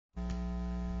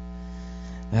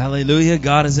Hallelujah.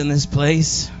 God is in this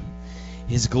place.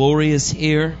 His glory is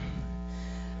here.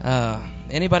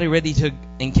 Anybody ready to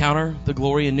encounter the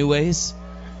glory in new ways?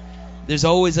 There's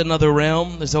always another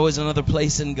realm. There's always another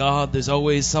place in God. There's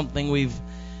always something we've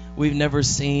never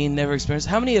seen, never experienced.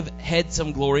 How many have had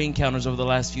some glory encounters over the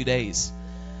last few days?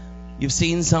 You've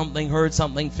seen something, heard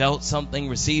something, felt something,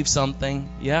 received something.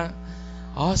 Yeah?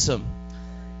 Awesome.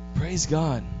 Praise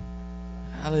God.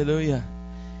 Hallelujah.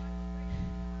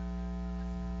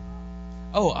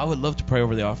 Oh, I would love to pray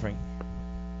over the offering.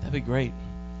 That'd be great.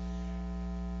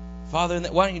 Father,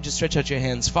 why don't you just stretch out your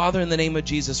hands? Father, in the name of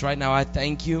Jesus, right now, I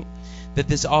thank you that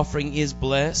this offering is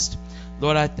blessed.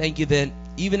 Lord, I thank you that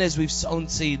even as we've sown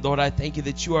seed, Lord, I thank you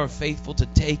that you are faithful to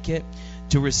take it,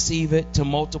 to receive it, to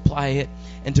multiply it,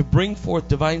 and to bring forth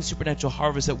divine supernatural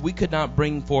harvest that we could not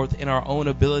bring forth in our own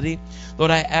ability. Lord,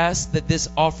 I ask that this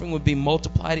offering would be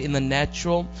multiplied in the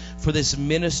natural for this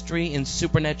ministry in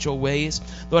supernatural ways.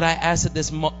 Lord, I ask that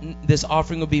this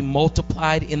offering would be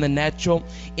multiplied in the natural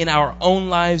in our own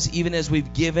lives, even as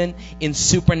we've given in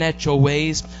supernatural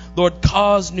ways. Lord,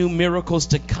 cause new miracles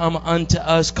to come unto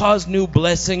us. Cause new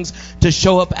blessings to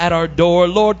show up at our door.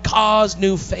 Lord, cause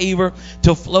new favor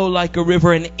to flow like a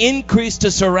river and increase to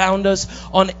surround us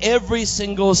on every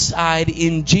single side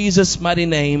in Jesus' mighty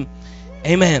name.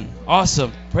 Amen.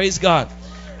 Awesome. Praise God.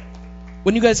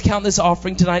 When you guys count this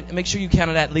offering tonight, make sure you count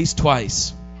it at least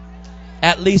twice.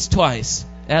 At least twice.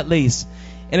 At least.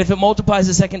 And if it multiplies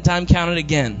the second time, count it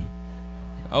again.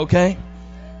 Okay?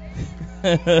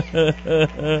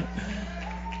 I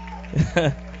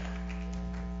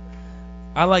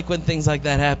like when things like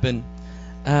that happen.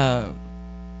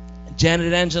 Janet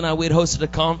and Angela and I, we had hosted a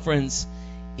conference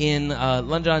in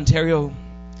London, Ontario,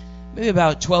 maybe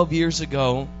about 12 years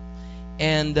ago.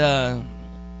 And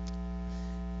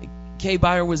Kay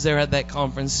Byer was there at that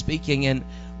conference speaking. And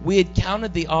we had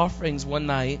counted the offerings one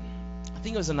night. I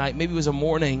think it was a night, maybe it was a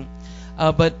morning.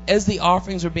 But as the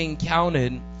offerings were being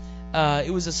counted,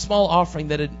 it was a small offering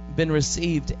that had been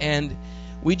received. And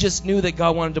we just knew that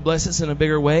God wanted to bless us in a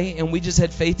bigger way. And we just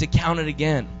had faith to count it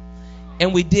again.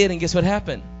 And we did. And guess what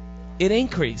happened? It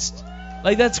increased.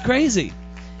 Like, that's crazy.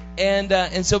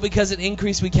 And so because it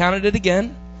increased, we counted it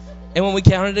again. And when we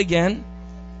counted it again,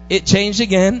 it changed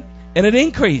again, and it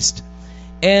increased.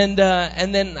 And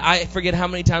then I forget how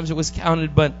many times it was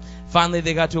counted, but finally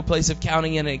they got to a place of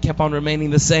counting, and it kept on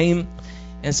remaining the same.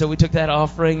 And so we took that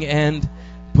offering and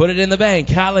put it in the bank.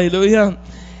 Hallelujah.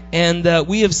 And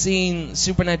we have seen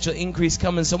supernatural increase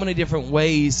come in so many different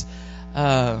ways.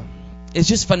 It's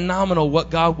just phenomenal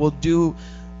what God will do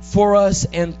for us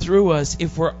and through us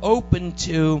if we're open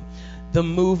to the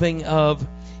moving of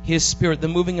His Spirit, the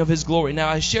moving of His glory. Now,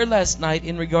 I shared last night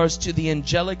in regards to the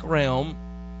angelic realm,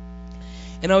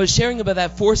 and I was sharing about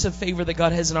that force of favor that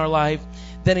God has in our life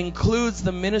that includes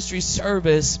the ministry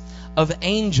service of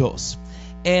angels.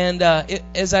 And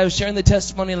as I was sharing the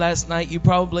testimony last night, you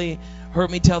probably heard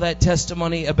me tell that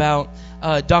testimony about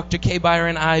Dr. Kay Byer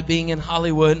and I being in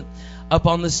Hollywood, up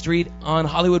on the street on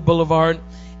Hollywood Boulevard.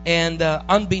 And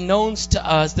unbeknownst to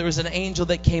us, there was an angel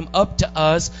that came up to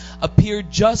us,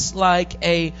 appeared just like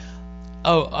a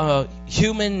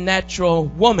human, natural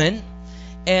woman.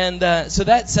 And so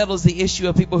that settles the issue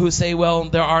of people who say, well,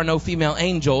 there are no female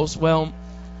angels. Well,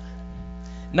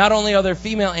 not only are there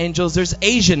female angels, there's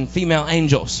Asian female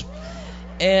angels.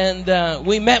 And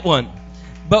we met one.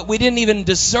 But we didn't even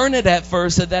discern it at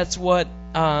first that that's what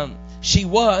she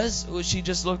was. She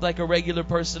just looked like a regular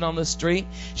person on the street.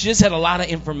 She just had a lot of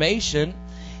information.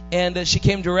 And she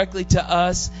came directly to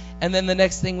us. And then the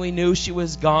next thing we knew, she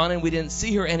was gone and we didn't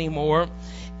see her anymore.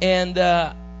 And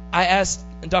I asked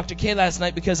Dr. K last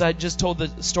night, because I just told the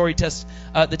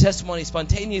the testimony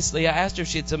spontaneously. I asked her if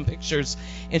she had some pictures.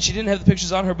 And she didn't have the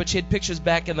pictures on her, but she had pictures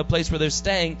back in the place where they're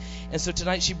staying. And so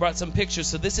tonight she brought some pictures.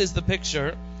 So this is the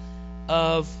picture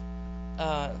of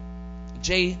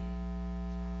Jay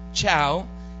Chow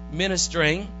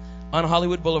ministering on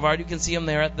Hollywood Boulevard. You can see him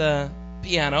there at the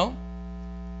piano.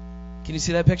 Can you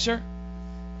see that picture?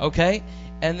 Okay.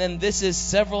 And then this is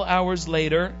several hours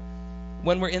later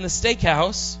when we're in the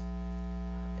steakhouse,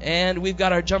 and we've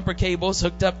got our jumper cables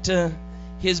hooked up to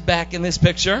his back in this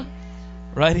picture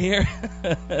right here.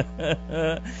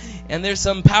 And there's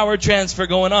some power transfer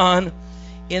going on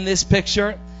in this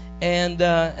picture. And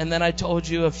then I told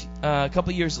you a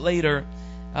couple years later,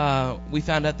 we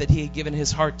found out that he had given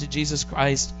his heart to Jesus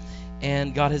Christ,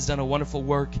 and God has done a wonderful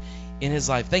work in his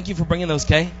life. Thank you for bringing those,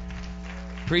 Kay.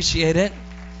 Appreciate it.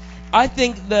 I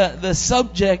think the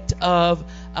subject of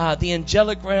the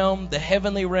angelic realm, the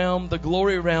heavenly realm, the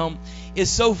glory realm is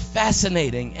so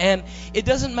fascinating. And it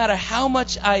doesn't matter how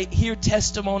much I hear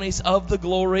testimonies of the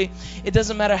glory. It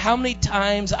doesn't matter how many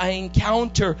times I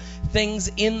encounter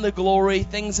things in the glory,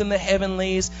 things in the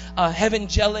heavenlies,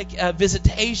 angelic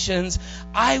visitations.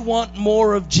 I want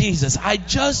more of Jesus. I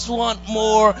just want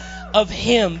more of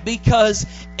Him, because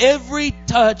every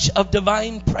touch of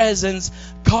divine presence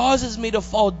causes me to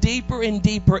fall deeper and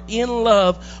deeper in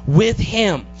love with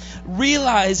Him,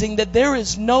 realizing that there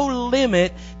is no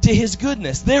limit to His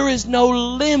goodness. There is no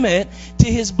limit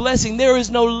to His blessing. There is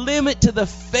no limit to the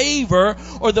favor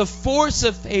or the force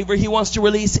of favor He wants to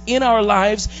release in our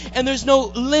lives. And there's no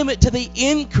limit to the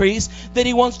increase that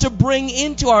He wants to bring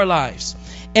into our lives.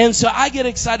 And so I get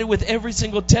excited with every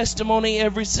single testimony,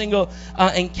 every single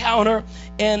encounter.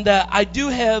 And I do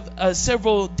have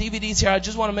several DVDs here I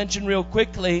just want to mention real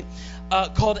quickly.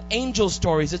 Called Angel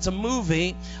Stories. It's a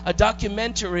movie, a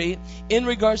documentary in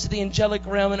regards to the angelic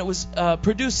realm, and it was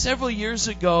produced several years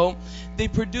ago. They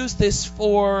produced this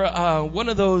for one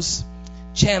of those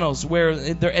channels where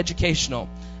they're educational,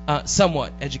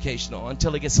 somewhat educational,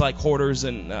 until it gets like Hoarders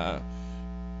and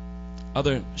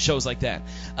other shows like that.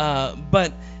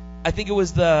 But I think it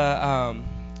was the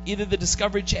either the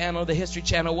Discovery Channel, the History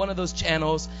Channel, one of those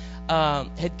channels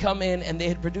had come in, and they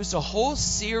had produced a whole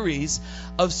series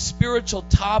of spiritual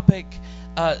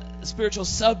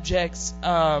subjects,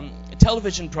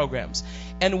 television programs.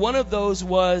 And one of those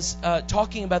was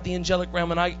talking about the angelic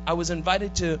realm, and I was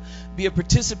invited to be a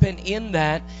participant in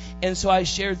that. And so I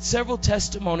shared several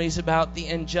testimonies about the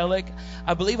angelic.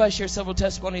 I believe I shared several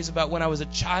testimonies about when I was a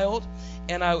child,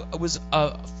 and I was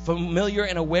familiar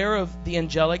and aware of the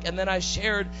angelic. And then I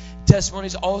shared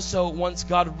testimonies also once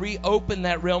God reopened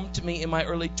that realm to me in my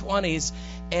early 20s,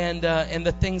 and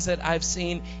the things that I've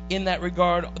seen in that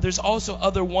regard. There's also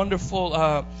other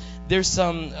wonderful, there's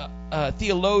some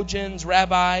theologians,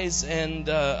 rabbis, and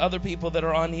other people that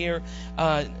are on here.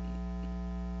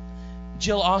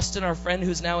 Jill Austin, our friend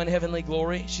who's now in heavenly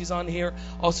glory, she's on here.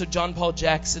 Also John Paul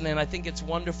Jackson, and I think it's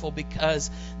wonderful because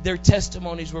their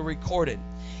testimonies were recorded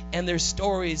and their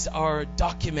stories are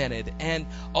documented. And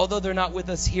although they're not with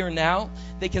us here now,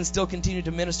 they can still continue to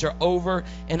minister over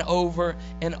and over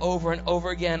and over and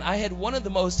over again. I had one of the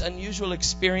most unusual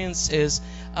experiences.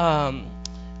 Well,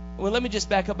 let me just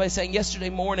back up by saying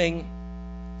yesterday morning,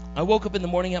 I woke up in the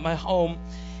morning at my home,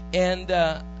 and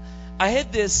I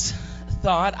had this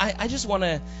thought. I just want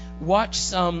to watch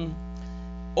some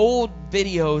old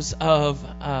videos of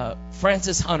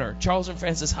Charles and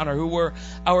Francis Hunter, who were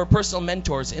our personal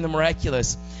mentors in the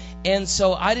miraculous. And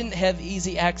so I didn't have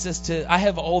easy access to, I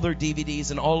have all their DVDs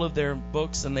and all of their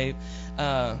books, and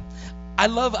I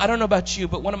don't know about you,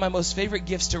 but one of my most favorite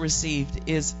gifts to receive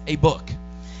is a book.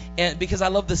 And because I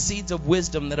love the seeds of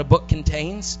wisdom that a book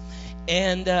contains.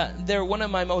 And they're one of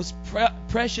my most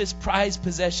precious, prized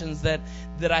possessions that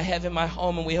I have in my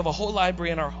home. And we have a whole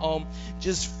library in our home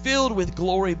just filled with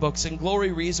glory books and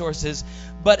glory resources.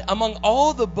 But among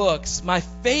all the books, my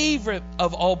favorite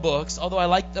of all books, although I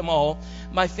like them all,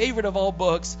 my favorite of all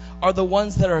books are the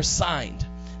ones that are signed,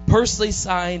 personally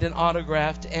signed and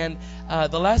autographed. And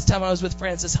the last time I was with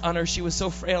Francis Hunter, she was so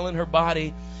frail in her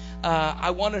body. I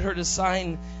wanted her to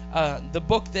sign the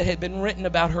book that had been written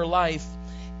about her life,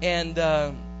 and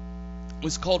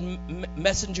was called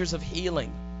Messengers of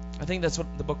Healing. I think that's what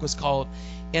the book was called.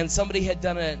 And somebody had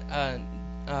done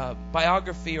a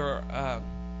biography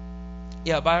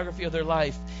biography of their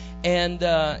life. And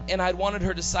I'd wanted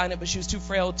her to sign it, but she was too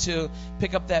frail to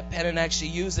pick up that pen and actually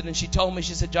use it. And she told me,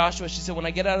 she said, Joshua, she said, when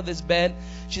I get out of this bed,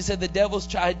 she said, the devil's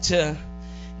tried to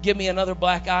give me another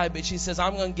black eye, but she says,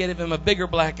 I'm going to give him a bigger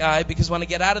black eye, because when I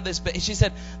get out of this bed, she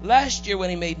said, last year when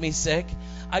he made me sick,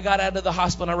 I got out of the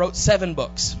hospital and I wrote 7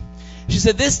 books. She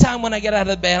said, this time when I get out of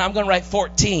the bed, I'm going to write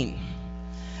 14.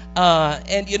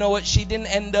 And you know what? She didn't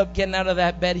end up getting out of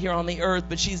that bed here on the earth,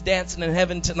 but she's dancing in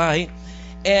heaven tonight.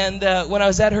 And when I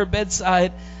was at her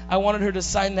bedside, I wanted her to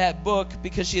sign that book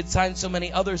because she had signed so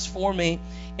many others for me,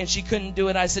 and she couldn't do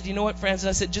it. I said, you know what, Francis?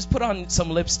 I said, just put on some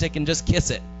lipstick and just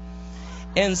kiss it.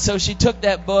 And so she took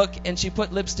that book and she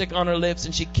put lipstick on her lips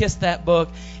and she kissed that book.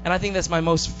 And I think that's my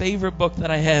most favorite book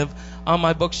that I have on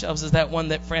my bookshelves, is that one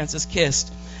that Francis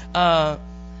kissed. But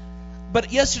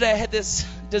yesterday I had this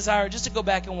desire just to go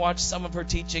back and watch some of her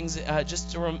teachings,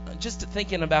 just to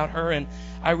thinking about her. And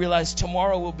I realized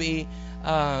tomorrow will be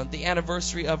the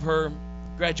anniversary of her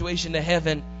graduation to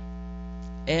heaven.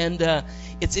 And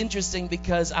it's interesting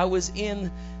because I was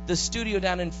in the studio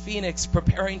down in Phoenix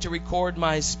preparing to record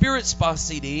my Spirit Spa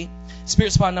CD,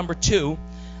 Spirit Spa number 2,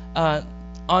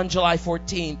 on July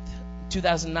 14th,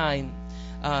 2009.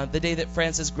 the day that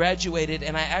Frances graduated,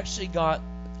 and I actually got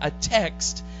a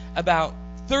text about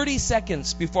 30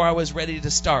 seconds before I was ready to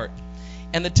start.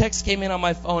 And the text came in on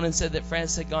my phone and said that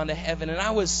Frances had gone to heaven, and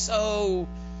I was so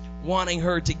wanting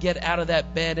her to get out of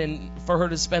that bed and for her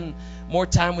to spend more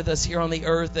time with us here on the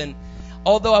earth. And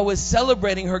although I was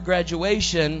celebrating her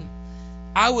graduation,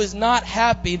 I was not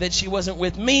happy that she wasn't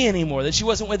with me anymore, that she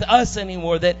wasn't with us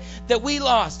anymore, that we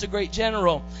lost a great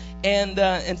general.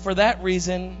 And for that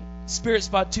reason, Spirit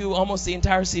Spot 2, almost the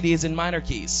entire CD is in minor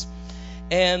keys.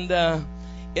 And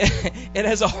it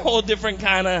has a whole different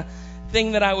kind of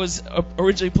thing that I was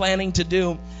originally planning to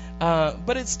do.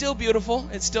 But it's still beautiful.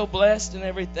 It's still blessed and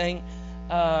everything.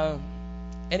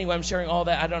 Anyway, I'm sharing all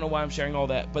that. I don't know why I'm sharing all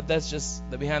that, but that's just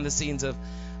the behind the scenes of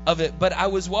it. But I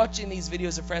was watching these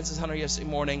videos of Frances Hunter yesterday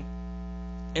morning,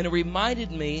 and it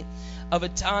reminded me of a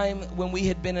time when we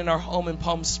had been in our home in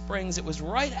Palm Springs. It was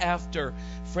right after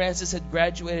Frances had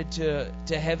graduated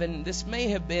to heaven. This may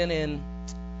have been in,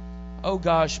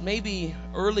 maybe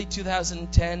early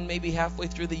 2010, maybe halfway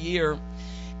through the year.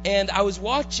 And I was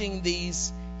watching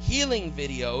these healing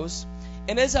videos,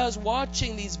 and as I was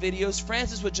watching these videos,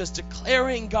 Frances was just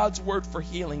declaring God's word for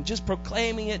healing, just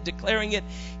proclaiming it, declaring it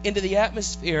into the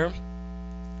atmosphere.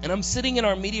 And I'm sitting in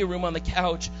our media room on the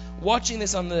couch watching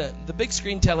this on the big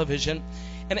screen television.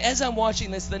 And as I'm watching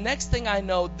this, the next thing I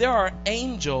know, there are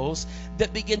angels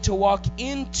that begin to walk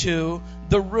into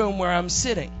the room where I'm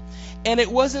sitting. And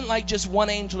it wasn't like just one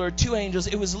angel or two angels.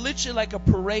 It was literally like a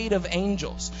parade of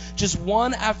angels. Just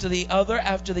one after the other,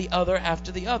 after the other,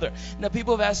 after the other. Now,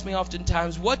 people have asked me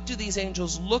oftentimes, what do these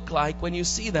angels look like when you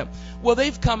see them? Well,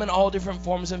 they've come in all different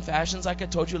forms and fashions. Like I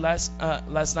told you last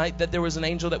night, that there was an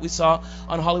angel that we saw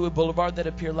on Hollywood Boulevard that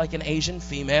appeared like an Asian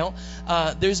female.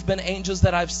 There's been angels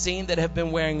that I've seen that have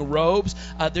been wearing robes.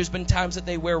 There's been times that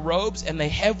they wear robes and they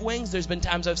have wings. There's been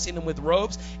times I've seen them with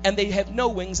robes and they have no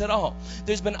wings at all.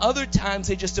 There's been other times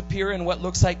they just appear in what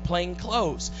looks like plain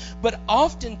clothes. But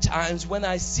oftentimes when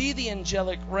I see the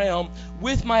angelic realm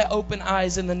with my open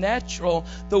eyes in the natural,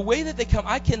 the way that they come,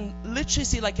 I can literally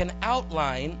see like an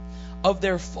outline of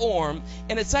their form,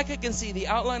 and it's like I can see the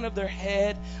outline of their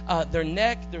head, their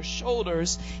neck, their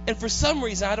shoulders, and for some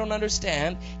reason I don't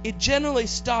understand, it generally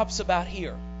stops about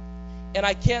here, and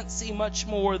I can't see much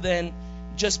more than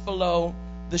just below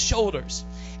the shoulders.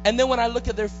 And then when I look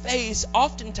at their face,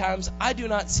 oftentimes I do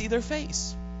not see their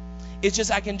face. It's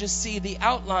just I can just see the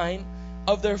outline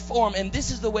of their form. And this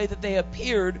is the way that they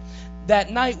appeared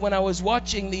that night when I was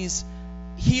watching these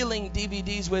healing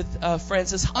DVDs with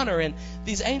Frances Hunter. And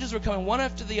these angels were coming one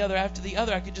after the other, after the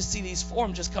other. I could just see these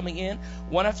forms just coming in,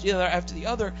 one after the other, after the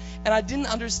other. And I didn't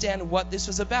understand what this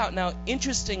was about. Now,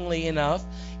 interestingly enough,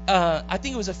 I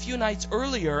think it was a few nights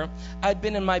earlier, I'd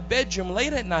been in my bedroom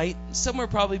late at night, somewhere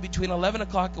probably between 11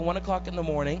 o'clock and 1 o'clock in the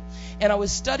morning, and I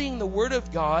was studying the Word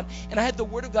of God, and I had the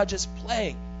Word of God just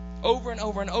playing over and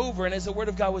over and over. And as the Word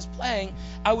of God was playing,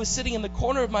 I was sitting in the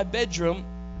corner of my bedroom,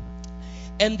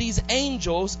 and these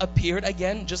angels appeared,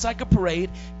 again, just like a parade,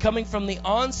 coming from the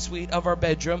ensuite of our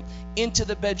bedroom into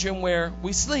the bedroom where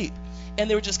we sleep. And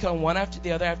they were just coming one after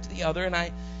the other, and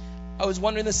I was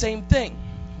wondering the same thing.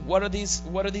 What are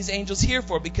these angels here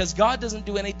for? Because God doesn't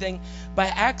do anything by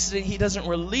accident. He doesn't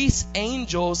release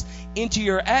angels into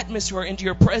your atmosphere, into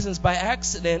your presence by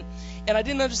accident. And I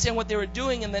didn't understand what they were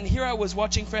doing. And then here I was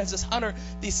watching Frances Hunter.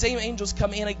 These same angels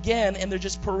come in again, and they're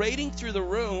just parading through the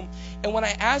room. And when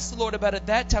I asked the Lord about it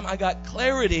that time, I got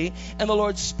clarity. And the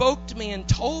Lord spoke to me and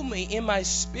told me in my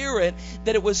spirit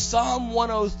that it was Psalm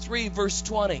 103, verse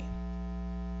 20.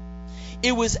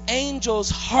 It was angels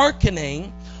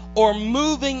hearkening or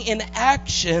moving in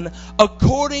action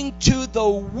according to the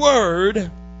Word,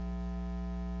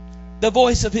 the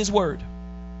voice of His Word,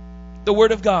 the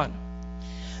Word of God.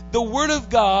 The Word of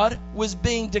God was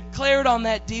being declared on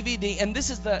that DVD, and this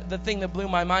is the thing that blew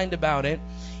my mind about it,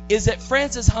 is that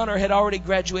Frances Hunter had already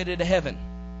graduated to heaven.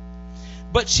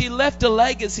 But she left a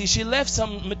legacy, she left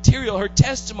some material, her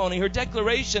testimony, her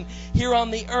declaration here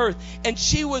on the earth. And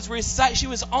she was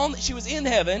in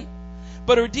heaven,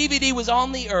 but her DVD was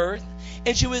on the earth,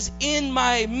 and she was in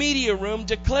my media room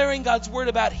declaring God's word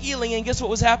about healing. And guess what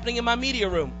was happening in my media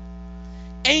room?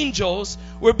 Angels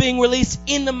were being released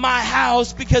into my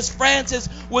house because Frances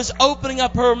was opening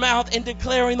up her mouth and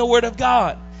declaring the word of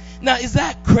God. Now, is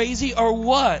that crazy or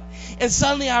what? And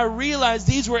suddenly I realized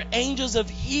these were angels of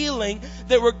healing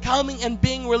that were coming and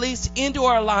being released into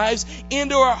our lives,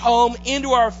 into our home,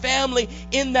 into our family.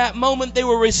 In that moment, they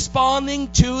were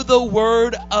responding to the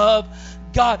word of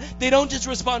God. They don't just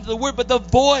respond to the word, but the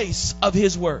voice of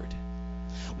His word.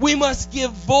 We must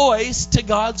give voice to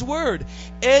God's word.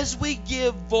 As we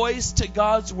give voice to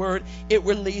God's word, it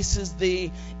releases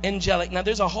the angelic. Now,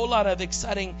 there's a whole lot of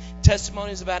exciting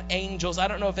testimonies about angels. I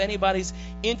don't know if anybody's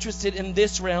interested in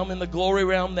this realm, in the glory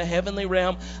realm, the heavenly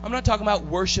realm. I'm not talking about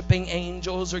worshiping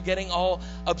angels or getting all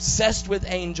obsessed with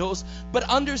angels, but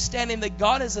understanding that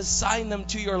God has assigned them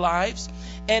to your lives.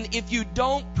 And if you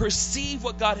don't perceive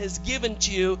what God has given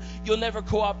to you, you'll never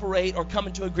cooperate or come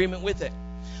into agreement with it.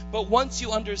 But once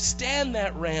you understand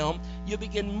that realm, you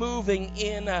begin moving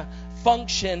in a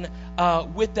function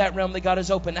with that realm that God has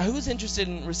opened. Now, who's interested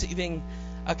in receiving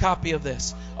a copy of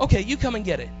this? Okay, you come and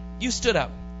get it. You stood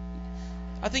up.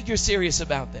 I think you're serious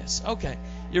about this. Okay,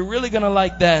 you're really going to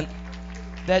like that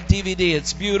DVD.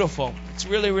 It's beautiful. It's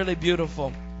really, really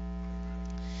beautiful.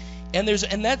 And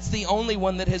that's the only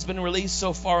one that has been released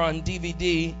so far on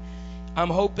DVD. I'm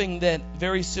hoping that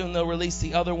very soon they'll release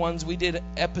the other ones. We did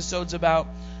episodes about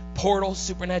portals,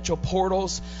 supernatural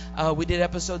portals. We did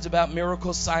episodes about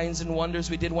miracles, signs, and wonders.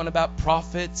 We did one about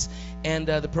prophets and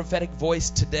the prophetic voice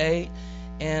today.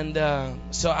 And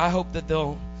so I hope that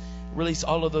they'll release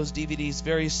all of those DVDs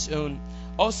very soon.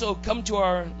 Also, come to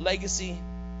our Legacy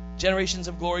Generations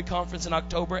of Glory Conference in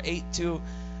October 8th to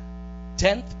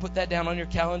 10th. Put that down on your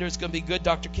calendar. It's going to be good.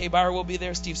 Dr. K. Bauer will be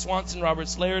there, Steve Swanson, Robert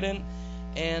Slaridan,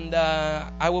 and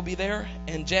I will be there,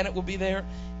 and Janet will be there,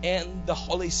 and the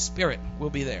Holy Spirit will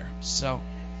be there. So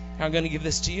I'm going to give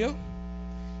this to you,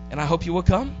 and I hope you will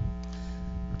come.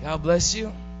 God bless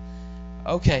you.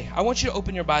 Okay, I want you to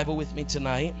open your Bible with me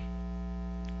tonight.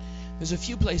 There's a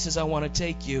few places I want to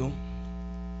take you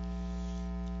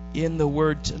in the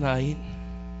Word tonight.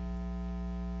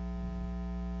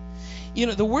 You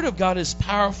know, the Word of God is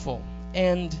powerful,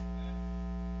 and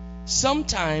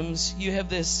sometimes you have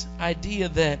this idea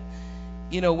that,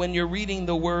 you know, when you're reading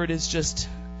the Word, it's just,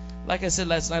 like I said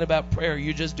last night about prayer,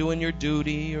 you're just doing your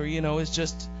duty, or, you know, it's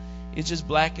just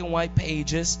black and white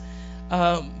pages.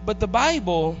 But the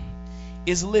Bible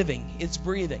is living, it's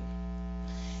breathing.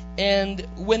 And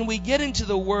when we get into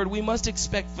the Word, we must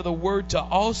expect for the Word to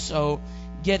also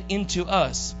get into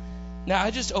us. Now,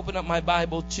 I just opened up my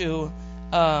Bible to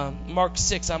Mark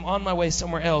 6. I'm on my way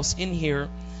somewhere else in here.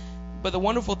 But the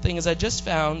wonderful thing is I just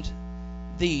found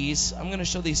these. I'm going to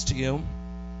show these to you.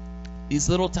 These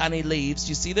little tiny leaves. Do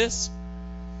you see this?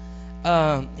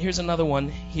 Here's another one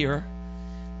here.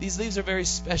 These leaves are very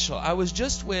special. I was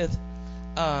just with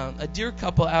a dear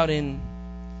couple out in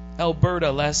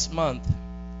Alberta last month.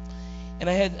 And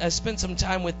I spent some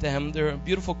time with them. They're a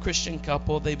beautiful Christian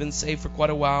couple. They've been saved for quite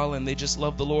a while, and they just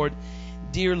love the Lord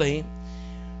dearly.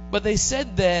 But they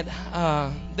said that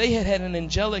they had had an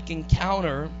angelic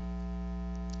encounter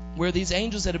where these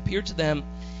angels had appeared to them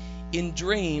in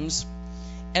dreams.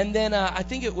 And then I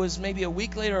think it was maybe a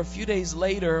week later, a few days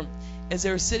later, as they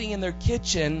were sitting in their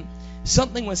kitchen,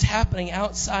 something was happening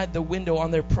outside the window on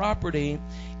their property,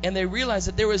 and they realized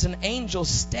that there was an angel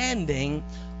standing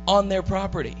on their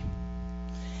property.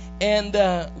 And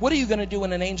what are you going to do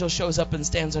when an angel shows up and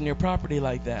stands on your property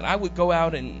like that? I would go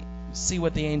out and see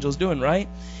what the angel's doing, right?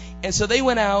 And so they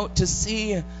went out to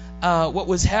see what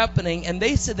was happening, and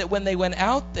they said that when they went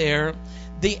out there,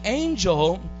 the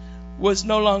angel was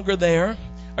no longer there.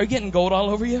 Are you getting gold all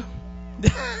over you?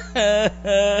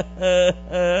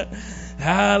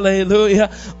 Hallelujah.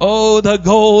 Oh, the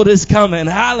gold is coming.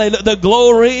 Hallelujah. The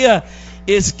glory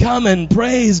is coming.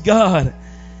 Praise God.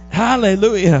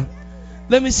 Hallelujah.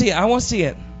 Let me see it. I want to see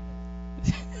it.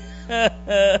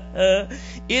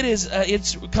 It is,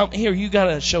 it's come here. You got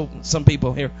to show some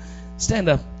people here. Stand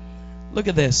up. Look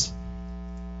at this.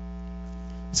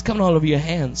 It's coming all over your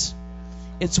hands.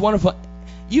 It's wonderful.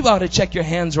 You ought to check your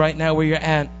hands right now where you're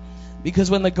at, because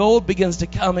when the gold begins to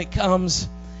come, it comes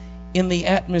in the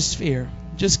atmosphere.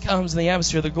 It just comes in the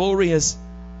atmosphere. The glory is.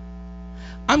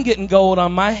 I'm getting gold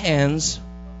on my hands,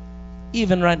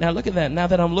 even right now. Look at that. Now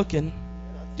that I'm looking.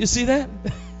 Do you see that?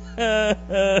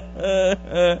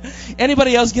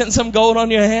 Anybody else getting some gold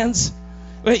on your hands?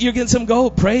 Wait, you're getting some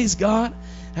gold. Praise God.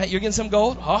 You're getting some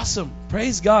gold? Awesome.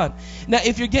 Praise God. Now,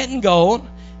 if you're getting gold,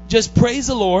 just praise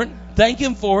the Lord. Thank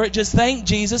Him for it. Just thank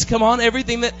Jesus. Come on,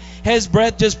 everything that has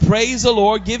breath, just praise the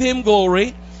Lord. Give Him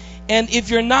glory. And if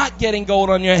you're not getting gold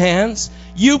on your hands,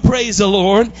 you praise the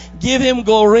Lord. Give Him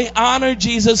glory. Honor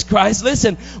Jesus Christ.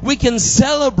 Listen, we can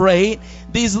celebrate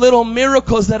these little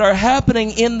miracles that are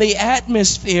happening in the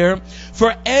atmosphere.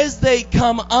 For as they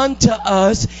come unto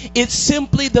us, it's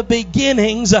simply the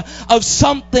beginnings of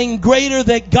something greater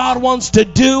that God wants to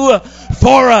do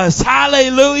for us.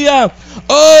 Hallelujah.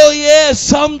 Oh yes,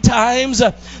 sometimes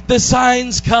the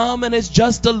signs come and it's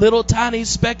just a little tiny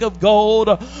speck of gold,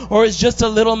 or it's just a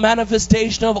little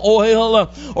manifestation of oil,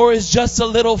 or it's just a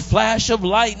little flash of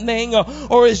lightning,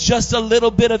 or it's just a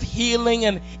little bit of healing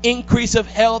and increase of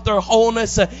health or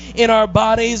wholeness in our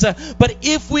bodies. But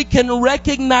if we can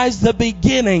recognize the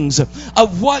beginnings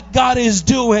of what God is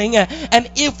doing, and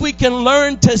if we can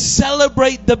learn to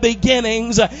celebrate the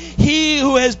beginnings, He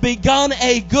who has begun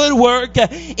a good work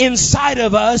inside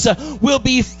of us will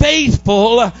be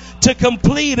faithful to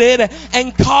complete it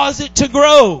and cause it to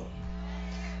grow.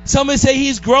 Somebody say,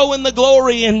 He's growing the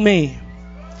glory in me.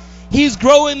 He's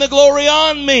growing the glory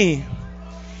on me.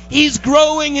 He's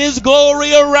growing His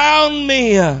glory around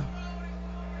me.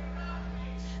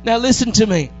 Now listen to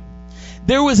me.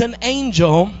 There was an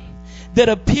angel that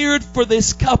appeared for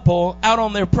this couple out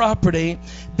on their property.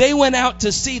 They went out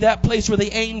to see that place where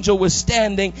the angel was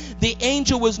standing. The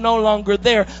angel was no longer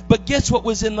there. But guess what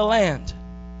was in the land?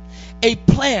 A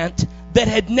plant that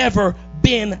had never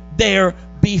been there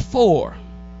before.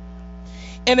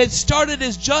 And it started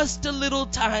as just a little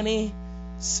tiny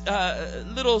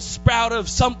little sprout of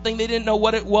something. They didn't know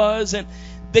what it was. And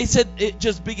they said it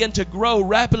just began to grow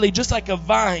rapidly, just like a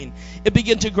vine. It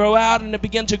began to grow out, and it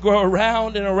began to grow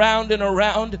around and around and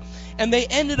around. And they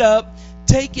ended up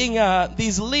taking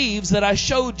these leaves that I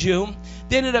showed you.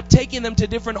 They ended up taking them to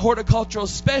different horticultural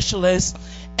specialists,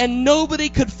 and nobody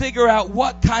could figure out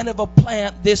what kind of a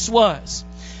plant this was.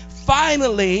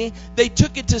 Finally, they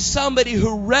took it to somebody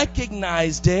who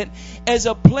recognized it as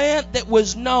a plant that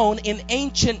was known in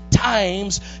ancient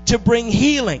times to bring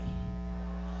healing.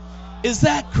 Is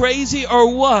that crazy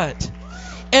or what?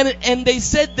 And they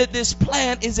said that this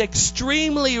plant is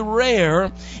extremely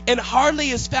rare and hardly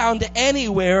is found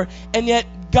anywhere, and yet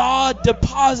God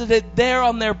deposited there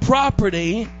on their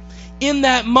property in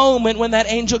that moment when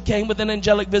that angel came with an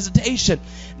angelic visitation.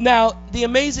 Now, the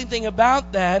amazing thing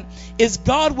about that is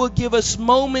God will give us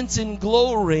moments in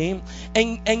glory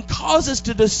and cause us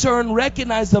to discern,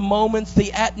 recognize the moments,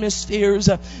 the atmospheres,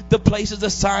 the places, the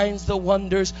signs, the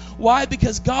wonders. Why?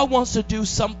 Because God wants to do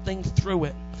something through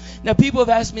it. Now, people have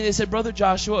asked me, they said, Brother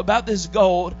Joshua, about this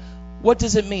gold, what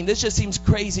does it mean? This just seems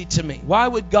crazy to me. Why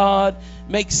would God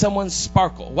make someone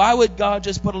sparkle? Why would God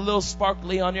just put a little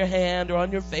sparkly on your hand or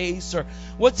on your face? Or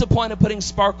what's the point of putting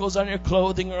sparkles on your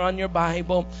clothing or on your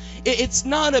Bible? It's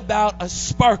not about a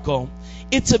sparkle.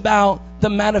 It's about the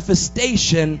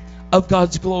manifestation of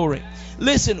God's glory.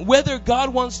 Listen, whether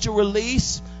God wants to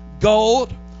release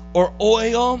gold or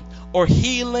oil or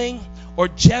healing or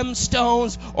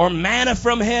gemstones, or manna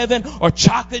from heaven, or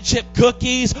chocolate chip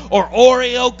cookies, or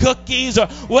Oreo cookies, or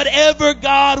whatever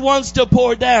God wants to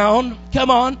pour down,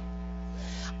 come on,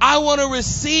 I want to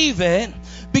receive it,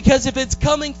 because if it's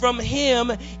coming from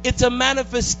Him, it's a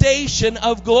manifestation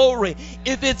of glory.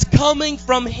 If it's coming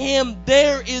from Him,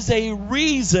 there is a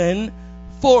reason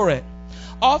for it.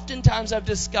 Oftentimes I've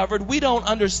discovered we don't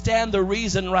understand the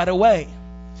reason right away.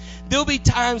 There'll be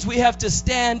times we have to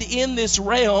stand in this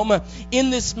realm, in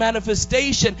this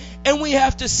manifestation, and we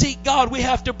have to seek God. We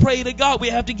have to pray to God. We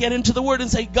have to get into the Word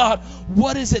and say, God,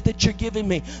 what is it that you're giving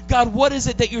me? God, what is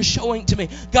it that you're showing to me?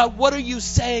 God, what are you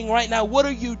saying right now? What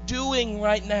are you doing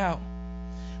right now?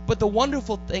 But the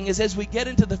wonderful thing is, as we get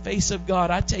into the face of God,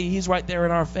 I tell you, He's right there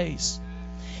in our face.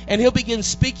 And He'll begin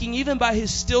speaking even by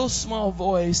His still small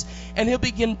voice. And He'll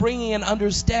begin bringing an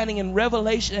understanding and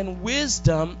revelation and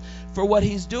wisdom for what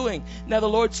He's doing. Now, the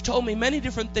Lord's told me many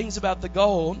different things about the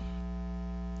gold.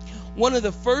 One of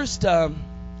the first, I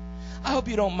hope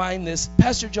you don't mind this.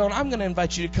 Pastor Joan, I'm going to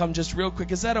invite you to come just real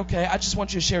quick. Is that okay? I just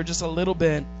want you to share just a little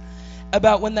bit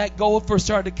about when that gold first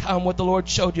started to come, what the Lord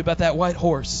showed you about that white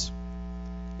horse.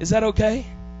 Is that okay?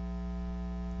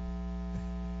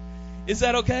 Is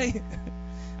that okay?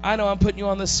 I know I'm putting you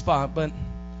on the spot, but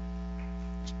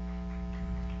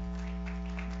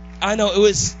I know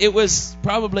it was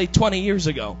probably 20 years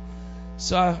ago.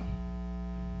 So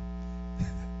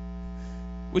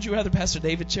would you rather Pastor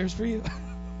David shares for you?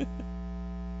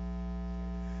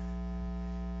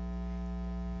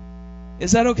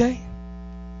 Is that okay?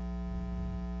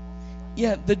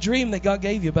 Yeah, the dream that God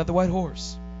gave you about the white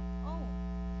horse.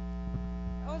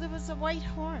 Oh, there was a white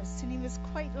horse, and he was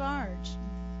quite large.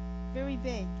 Very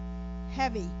big,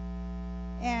 heavy,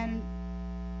 and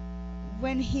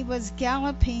when he was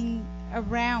galloping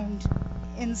around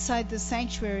inside the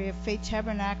sanctuary of Faith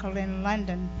Tabernacle in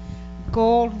London,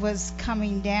 gold was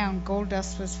coming down, gold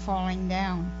dust was falling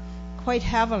down, quite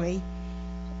heavily.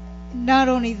 Not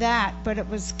only that, but it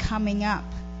was coming up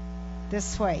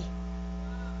this way.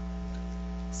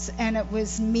 And it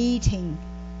was meeting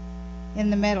in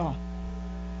the middle.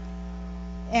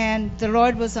 And the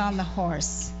Lord was on the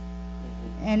horse.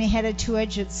 And he had a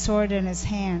two-edged sword in his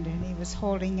hand, and he was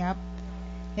holding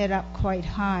it up quite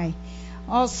high.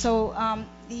 Also,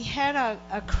 he had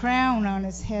a crown on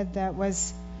his head that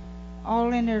was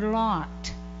all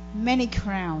interlocked. Many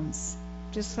crowns,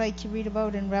 just like you read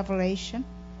about in Revelation.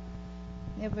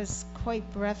 It was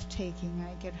quite breathtaking.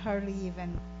 I could hardly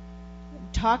even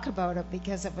talk about it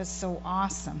because it was so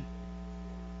awesome.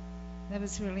 That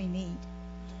was really neat.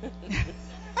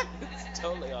 It's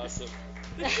totally awesome.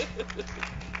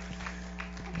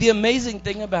 The amazing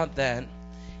thing about that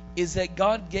is that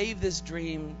God gave this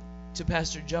dream to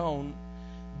Pastor Joan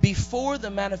before the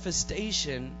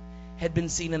manifestation had been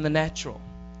seen in the natural.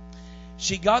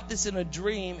 She got this in a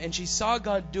dream, and she saw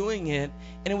God doing it,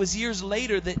 and it was years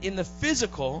later that in the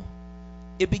physical,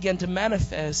 it began to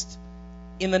manifest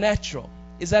in the natural.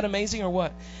 Is that amazing or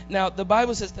what? Now, the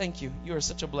Bible says, thank you. You are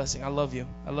such a blessing. I love you.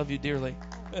 I love you dearly.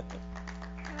 Can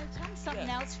I tell you something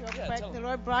else real quick? The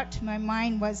Lord brought to my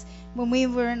mind was when we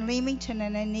were in Leamington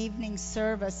in an evening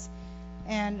service,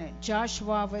 and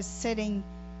Joshua was sitting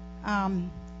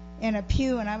in a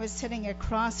pew, and I was sitting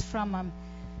across from him.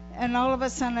 And all of a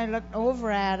sudden I looked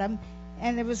over at him,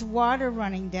 and there was water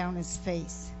running down his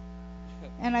face.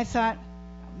 And I thought,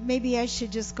 maybe I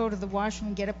should just go to the washroom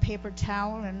and get a paper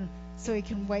towel and so he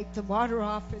can wipe the water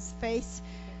off his face.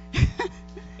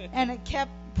 And it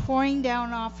kept pouring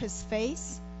down off his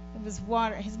face. It was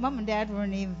water. His mom and dad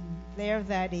weren't even there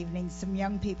that evening. Some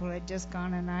young people had just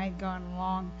gone, and I had gone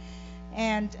along.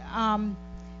 And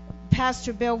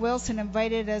Pastor Bill Wilson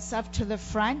invited us up to the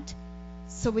front.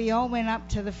 So we all went up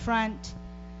to the front,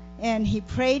 and he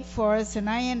prayed for us, and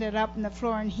I ended up on the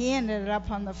floor, and he ended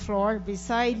up on the floor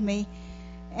beside me,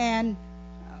 and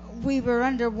we were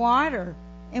underwater,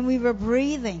 and we were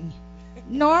breathing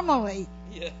normally.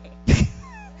 Yeah.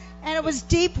 And it was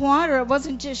deep water. It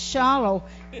wasn't just shallow.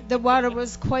 The water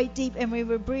was quite deep, and we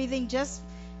were breathing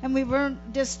and we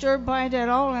weren't disturbed by it at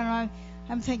all. And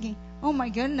I'm thinking, oh my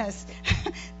goodness,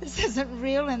 this isn't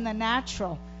real in the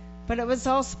natural. But it was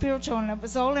all spiritual, and it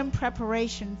was all in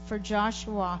preparation for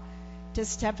Joshua to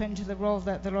step into the role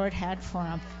that the Lord had for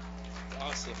him.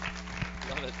 Awesome.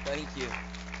 Love it. Thank you.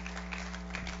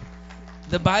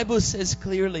 The Bible says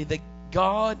clearly that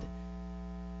God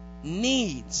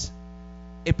needs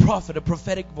a prophet, a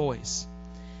prophetic voice,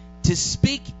 to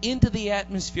speak into the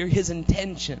atmosphere his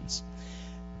intentions.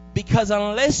 Because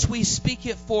unless we speak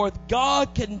it forth,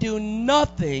 God can do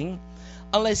nothing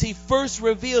unless he first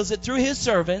reveals it through his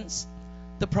servants,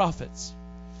 the prophets.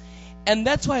 And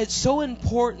that's why it's so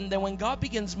important that when God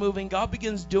begins moving, God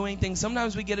begins doing things.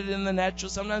 Sometimes we get it in the natural,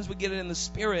 sometimes we get it in the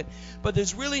spirit. But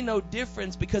there's really no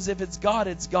difference, because if it's God,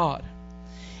 it's God.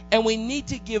 And we need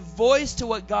to give voice to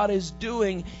what God is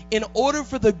doing in order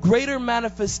for the greater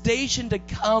manifestation to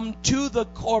come to the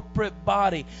corporate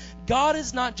body. God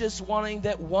is not just wanting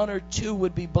that one or two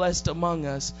would be blessed among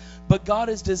us, but God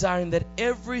is desiring that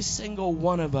every single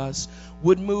one of us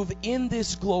would move in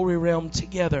this glory realm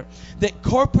together. That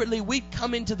corporately we'd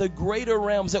come into the greater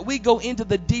realms, that we go into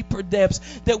the deeper depths,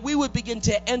 that we would begin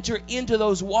to enter into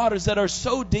those waters that are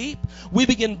so deep, we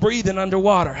begin breathing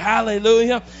underwater.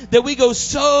 Hallelujah. That we go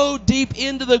so deep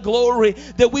into the glory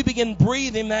that we begin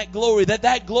breathing that glory,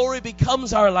 that glory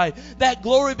becomes our life, that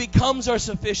glory becomes our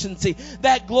sufficiency,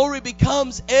 that glory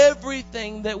becomes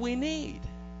everything that we need.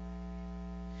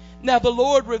 Now, the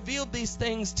Lord revealed these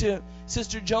things to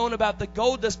Sister Joan about the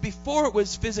gold dust before it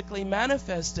was physically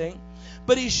manifesting,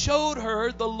 but he showed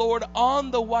her the Lord on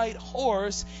the white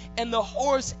horse, and the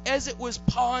horse, as it was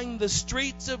pawing the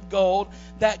streets of gold,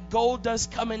 that gold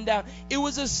dust coming down. It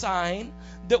was a sign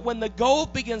that when the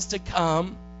gold begins to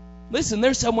come, listen,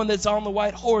 there's someone that's on the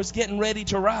white horse getting ready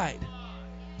to ride.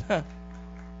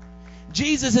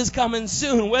 Jesus is coming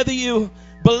soon, whether you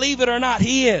believe it or not,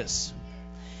 he is.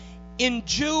 In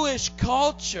Jewish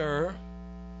culture,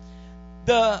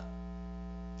 the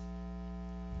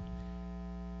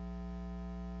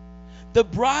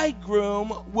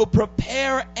bridegroom will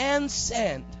prepare and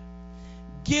send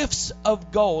gifts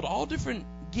of gold, all different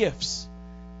gifts,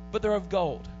 but they're of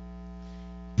gold.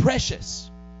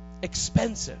 Precious,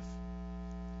 expensive,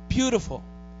 beautiful.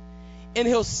 And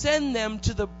he'll send them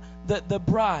to the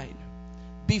bride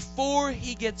before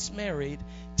he gets married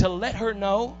to let her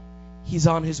know he's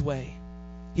on his way.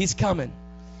 He's coming.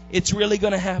 It's really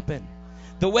going to happen.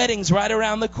 The wedding's right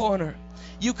around the corner.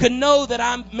 You can know that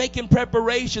I'm making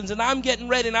preparations and I'm getting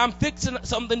ready and I'm fixing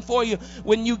something for you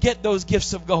when you get those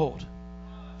gifts of gold.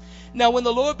 Now, when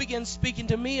the Lord began speaking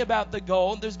to me about the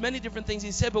gold, there's many different things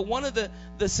he said, but one of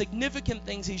the significant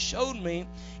things he showed me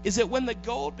is that when the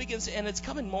gold begins, and it's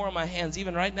coming more on my hands,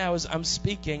 even right now as I'm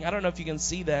speaking. I don't know if you can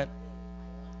see that.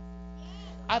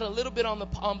 I had a little bit on the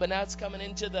palm, but now it's coming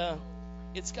into the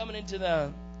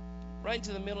right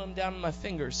into the middle and down in my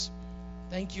fingers.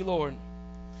 Thank you, Lord.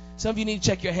 Some of you need to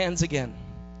check your hands again.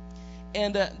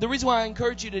 And the reason why I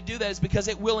encourage you to do that is because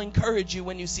it will encourage you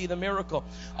when you see the miracle.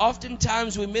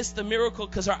 Oftentimes we miss the miracle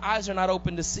because our eyes are not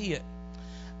open to see it.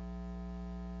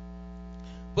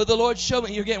 But the Lord showed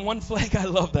me, you're getting one flake. I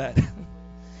love that.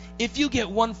 If you get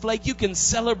one flake, you can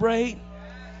celebrate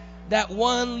that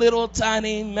one little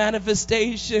tiny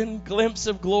manifestation, glimpse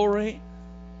of glory.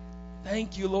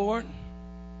 Thank you, Lord.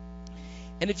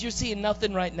 And if you're seeing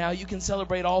nothing right now, you can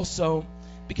celebrate also,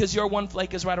 because your one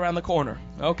flake is right around the corner.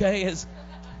 Okay?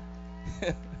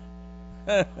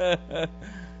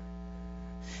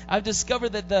 I've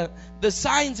discovered that the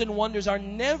signs and wonders are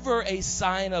never a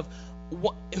sign of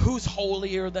who's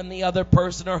holier than the other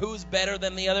person or who's better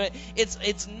than the other.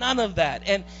 It's none of that.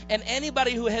 And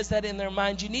anybody who has that in their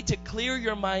mind, you need to clear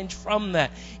your mind from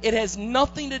that. It has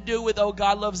nothing to do with, oh,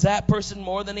 God loves that person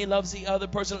more than he loves the other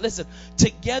person. Listen,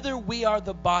 together we are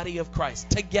the body of Christ.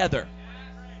 Together.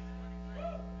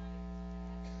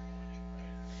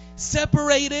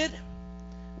 Separated,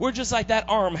 we're just like that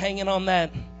arm hanging on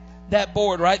that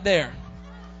board right there.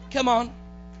 Come on.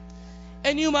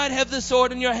 And you might have the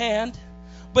sword in your hand,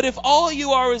 but if all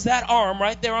you are is that arm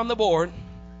right there on the board,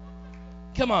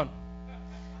 come on,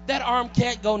 that arm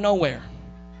can't go nowhere.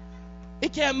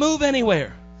 It can't move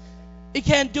anywhere. It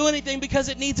can't do anything because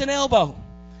it needs an elbow.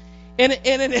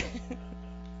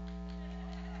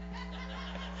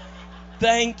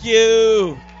 Thank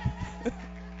you.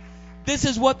 This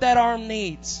is what that arm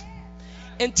needs.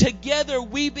 And together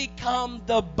we become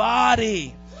the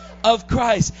body of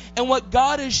Christ. And what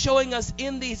God is showing us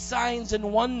in these signs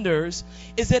and wonders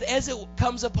is that as it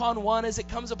comes upon one, as it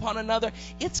comes upon another,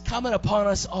 it's coming upon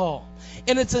us all.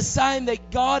 And it's a sign that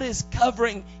God is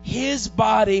covering his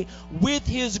body with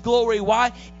his glory.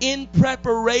 Why? In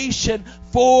preparation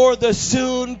for the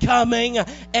soon coming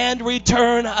and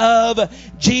return of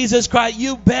Jesus Christ.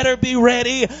 You better be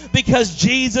ready, because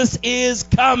Jesus is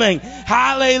coming.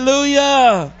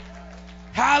 Hallelujah.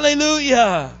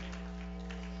 Hallelujah.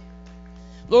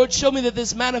 Lord, show me that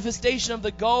this manifestation of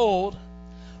the gold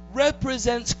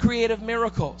represents creative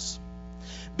miracles.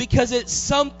 Because it's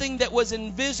something that was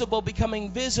invisible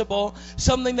becoming visible,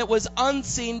 something that was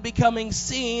unseen becoming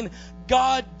seen,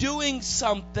 God doing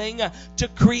something to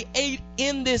create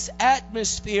in this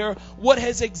atmosphere what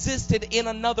has existed in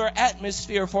another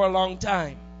atmosphere for a long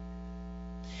time.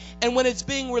 And when it's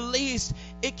being released,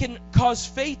 it can cause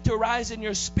faith to rise in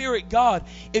your spirit. God,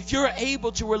 if you're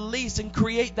able to release and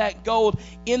create that gold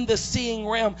in the seeing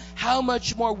realm, how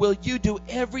much more will you do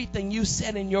everything you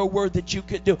said in your word that you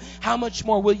could do? How much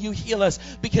more will you heal us?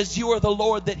 Because you are the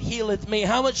Lord that healeth me.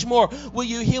 How much more will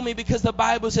you heal me? Because the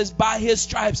Bible says, by his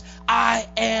stripes I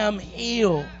am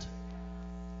healed.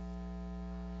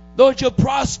 Lord, you'll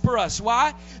prosper us.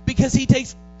 Why? Because he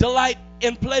takes delight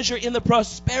and pleasure in the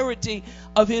prosperity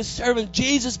of his servant.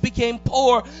 Jesus became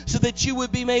poor so that you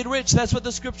would be made rich. That's what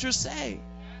the scriptures say.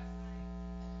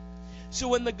 So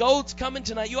when the gold's coming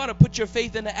tonight, you ought to put your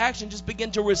faith into action. Just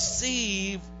begin to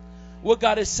receive what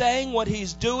God is saying, what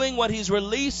he's doing, what he's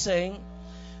releasing.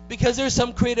 Because there's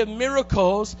some creative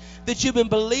miracles that you've been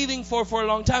believing for a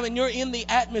long time. And you're in the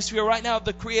atmosphere right now of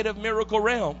the creative miracle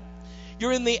realm.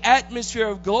 You're in the atmosphere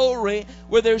of glory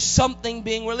where there's something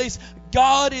being released.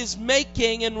 God is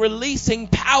making and releasing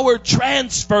power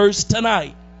transfers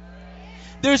tonight.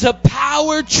 There's a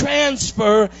power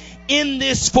transfer in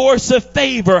this force of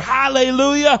favor.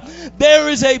 Hallelujah. There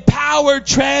is a power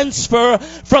transfer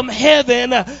from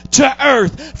heaven to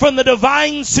earth, from the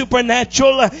divine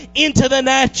supernatural into the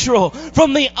natural,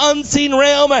 from the unseen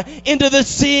realm into the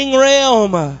seeing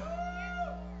realm.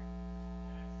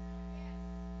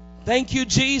 Thank you,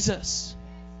 Jesus.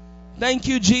 Thank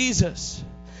you, Jesus.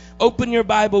 Open your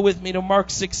Bible with me to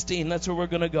Mark 16. That's where we're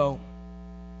going to go.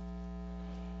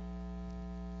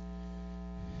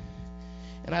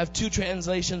 And I have two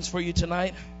translations for you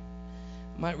tonight.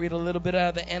 I might read a little bit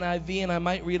out of the NIV, and I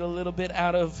might read a little bit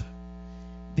out of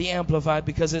the Amplified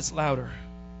because it's louder.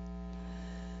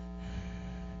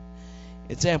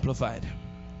 It's amplified.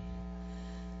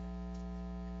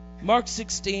 Mark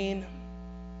 16.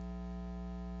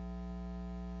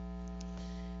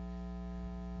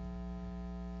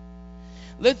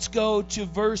 Let's go to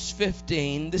verse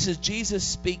 15. This is Jesus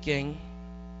speaking.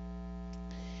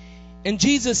 And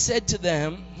Jesus said to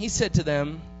them, he said to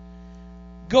them,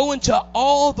 go into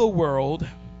all the world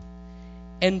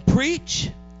and preach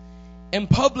and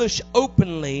publish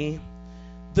openly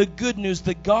the good news,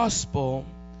 the gospel,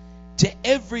 to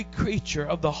every creature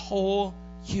of the whole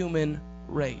human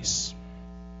race.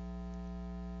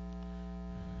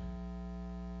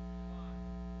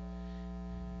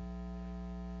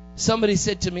 Somebody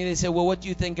said to me, they said, well, what do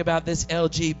you think about this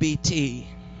LGBT?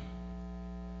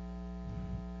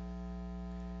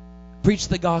 Preach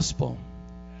the gospel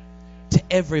to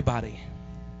everybody.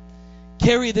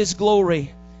 Carry this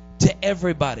glory to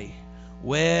everybody.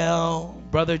 Well,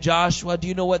 Brother Joshua, do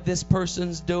you know what this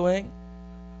person's doing?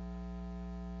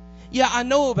 Yeah, I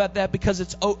know about that because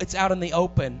it's out in the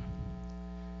open.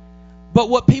 But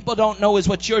what people don't know is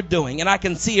what you're doing, and I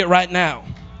can see it right now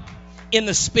in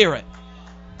the spirit.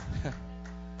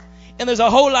 And there's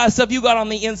a whole lot of stuff you got on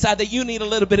the inside that you need a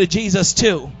little bit of Jesus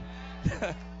too.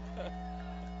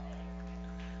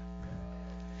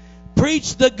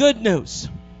 Preach the good news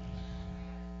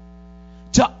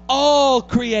to all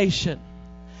creation,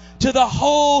 to the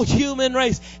whole human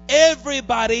race.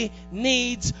 Everybody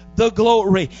needs the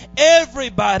glory.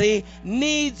 Everybody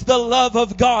needs the love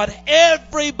of God.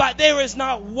 Everybody. There is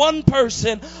not one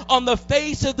person on the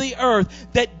face of the earth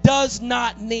that does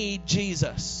not need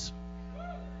Jesus.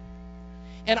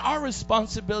 And our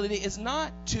responsibility is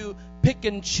not to pick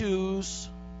and choose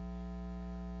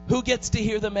who gets to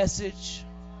hear the message,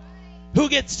 who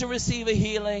gets to receive a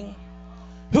healing,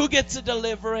 who gets a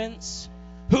deliverance,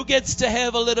 who gets to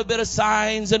have a little bit of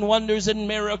signs and wonders and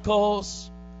miracles.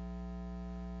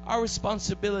 Our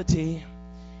responsibility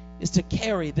is to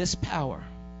carry this power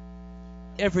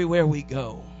everywhere we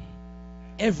go.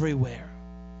 Everywhere.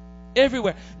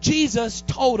 Everywhere. Jesus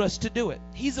told us to do it.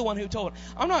 He's the one who told it.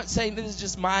 I'm not saying this is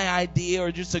just my idea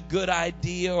or just a good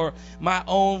idea or my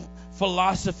own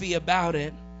philosophy about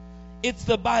it. It's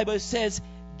the Bible. It says,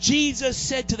 Jesus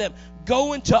said to them,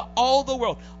 go into all the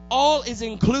world. All is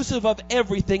inclusive of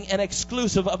everything and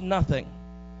exclusive of nothing.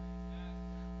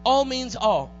 All means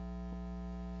all.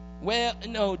 Well,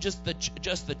 no, just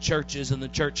the churches and the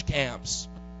church camps.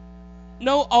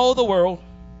 No, all the world.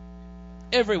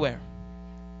 Everywhere.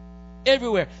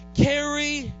 Everywhere.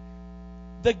 Carry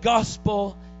the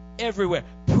gospel everywhere.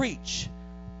 Preach,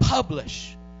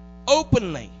 publish,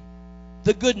 openly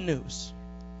the good news.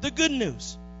 The good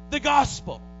news. The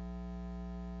gospel.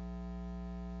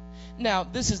 Now,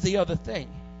 this is the other thing.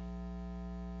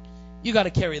 You got to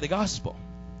carry the gospel.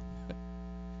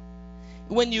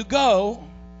 When you go,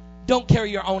 don't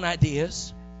carry your own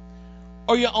ideas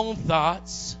or your own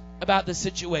thoughts about the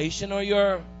situation or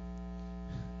your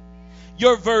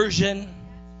version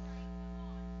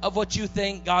of what you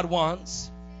think God wants.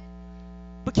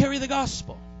 But carry the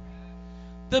gospel.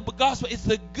 The gospel is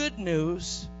the good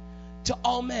news to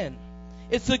all men.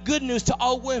 It's the good news to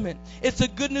all women. It's the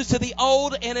good news to the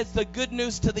old, and it's the good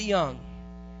news to the young.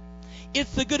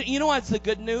 It's the good. You know why it's the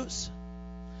good news?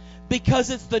 Because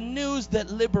it's the news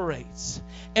that liberates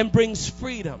and brings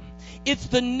freedom. It's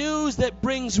the news that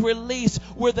brings release,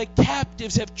 where the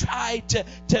captives have tried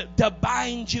to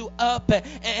bind you up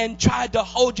and tried to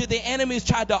hold you. The enemies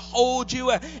tried to hold you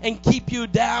and keep you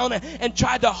down and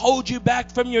tried to hold you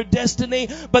back from your destiny.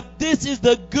 But this is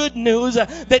the good news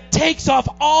that takes off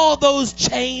all those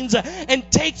chains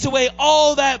and takes away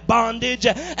all that bondage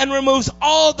and removes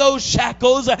all those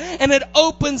shackles, and it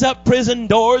opens up prison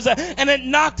doors and it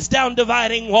knocks down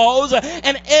dividing walls.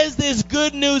 And as this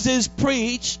good news is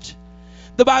preached,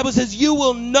 the Bible says you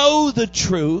will know the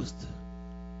truth,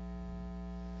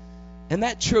 and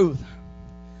that truth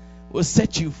will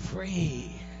set you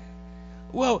free.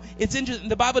 Well, it's interesting.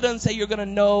 The Bible doesn't say you're going to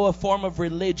know a form of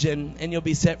religion and you'll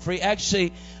be set free.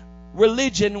 Actually,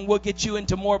 religion will get you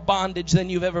into more bondage than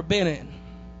you've ever been in.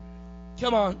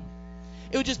 Come on.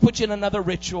 It would just put you in another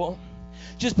ritual,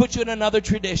 just put you in another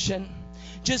tradition,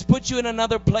 just put you in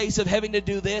another place of having to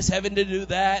do this, having to do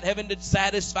that, having to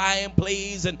satisfy and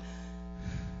please and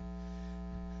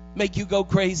make you go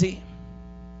crazy.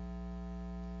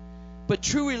 But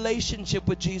true relationship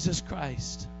with Jesus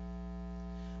Christ,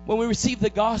 when we receive the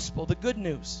gospel, the good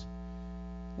news,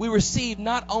 we receive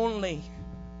not only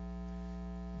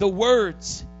the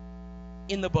words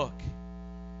in the book,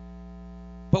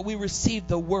 but we receive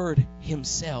the word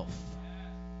himself.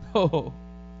 Oh.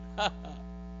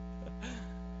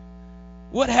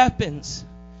 What happens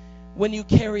when you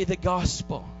carry the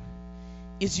gospel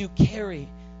is you carry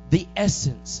the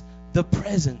essence, the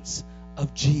presence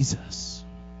of Jesus.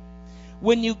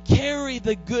 When you carry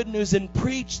the good news and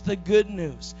preach the good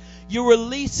news, you're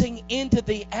releasing into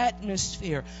the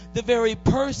atmosphere the very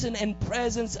person and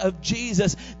presence of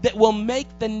Jesus that will make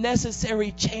the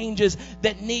necessary changes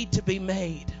that need to be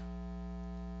made.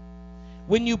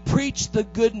 When you preach the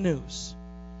good news,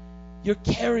 You're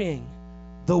carrying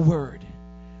the word,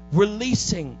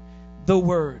 releasing the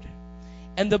word.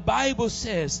 And the Bible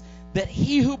says that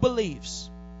he who believes,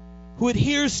 who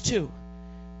adheres to,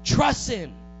 trusts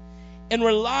in, and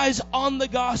relies on the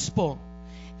gospel,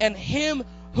 and him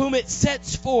whom it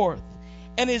sets forth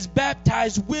and is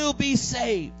baptized will be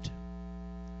saved.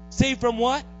 Saved from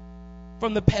what?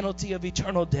 From the penalty of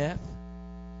eternal death.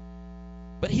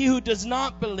 But he who does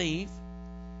not believe,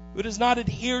 who does not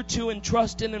adhere to and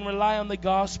trust in and rely on the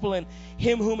gospel and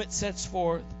him whom it sets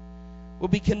forth, will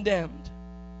be condemned.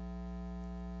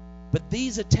 But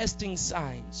these attesting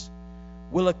signs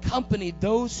will accompany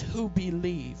those who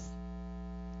believe.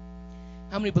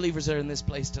 How many believers are in this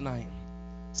place tonight?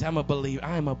 Say, I'm a believer.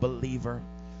 I'm a believer.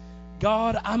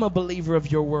 God, I'm a believer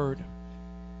of your word.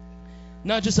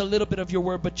 Not just a little bit of your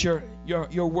word, but your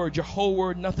word, your whole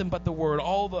word, nothing but the word.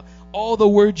 All the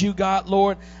words you got,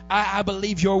 Lord, I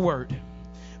believe your word.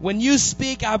 When you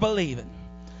speak, I believe it.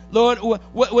 Lord,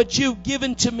 what you've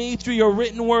given to me through your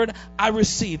written word, I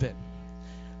receive it.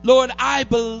 Lord, I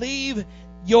believe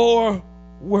your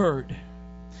word.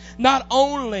 Not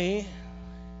only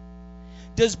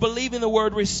does believing the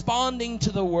word, responding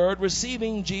to the word,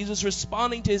 receiving Jesus,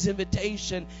 responding to his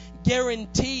invitation,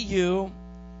 guarantee you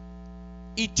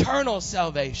eternal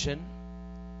salvation,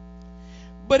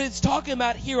 but it's talking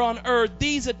about here on earth,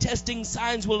 these attesting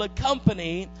signs will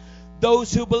accompany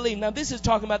those who believe. Now, this is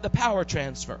talking about the power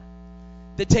transfer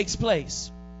that takes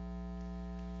place.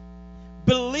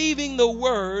 Believing the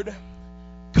word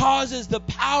causes the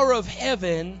power of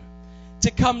heaven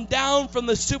to come down from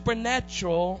the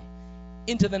supernatural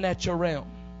into the natural realm.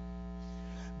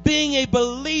 Being a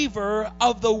believer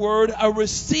of the word, a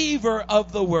receiver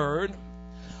of the word,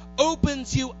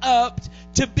 opens you up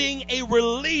to being a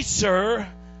releaser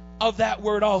of that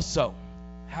word also.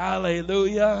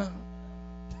 Hallelujah.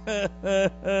 There's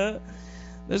going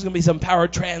to be some power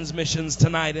transmissions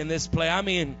tonight in this play. I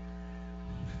mean,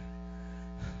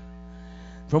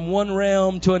 from one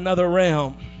realm to another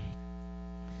realm.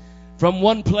 From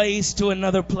one place to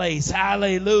another place.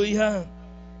 Hallelujah.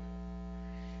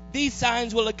 These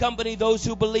signs will accompany those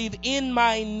who believe in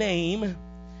my name.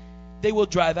 They will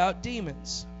drive out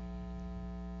demons.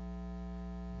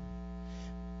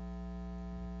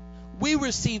 We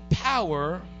receive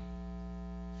power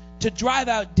to drive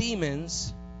out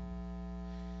demons,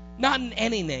 not in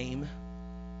any name,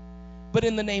 but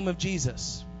in the name of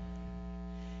Jesus.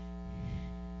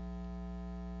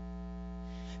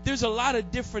 There's a lot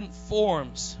of different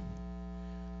forms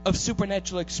of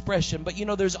supernatural expression, but you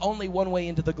know there's only one way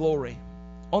into the glory.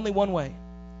 Only one way.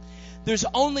 There's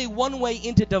only one way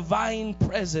into divine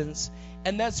presence,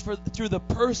 and that's through the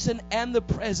person and the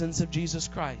presence of Jesus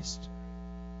Christ.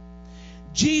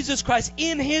 Jesus Christ,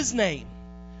 in his name,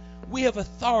 we have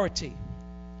authority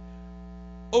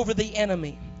over the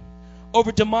enemy,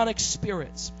 over demonic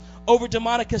spirits, over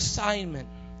demonic assignment,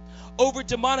 over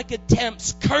demonic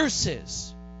attempts,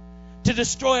 curses to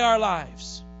destroy our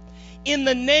lives. In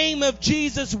the name of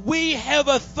Jesus, we have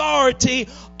authority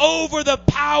over the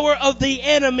power of the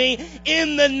enemy.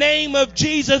 In the name of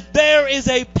Jesus, there is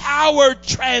a power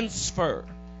transfer.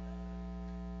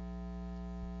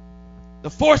 The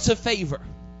force of favor,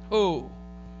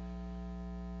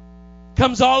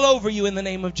 comes all over you in the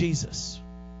name of Jesus.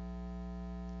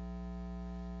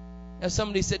 As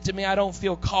somebody said to me, I don't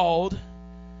feel called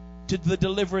to the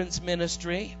deliverance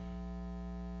ministry.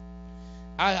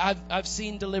 I've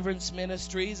seen deliverance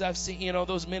ministries. I've seen,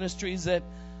 those ministries that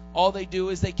all they do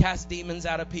is they cast demons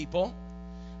out of people.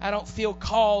 I don't feel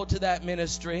called to that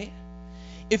ministry.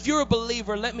 If you're a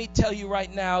believer, let me tell you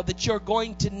right now that you're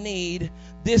going to need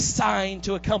this sign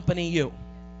to accompany you.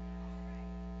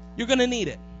 You're going to need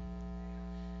it.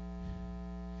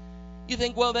 You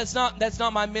think, well, that's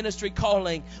not my ministry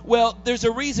calling. Well, there's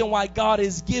a reason why God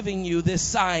is giving you this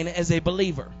sign as a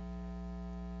believer.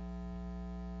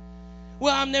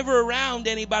 Well, I'm never around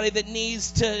anybody that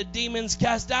needs demons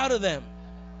cast out of them.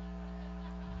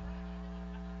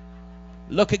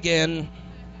 Look again.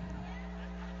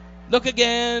 Look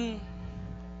again.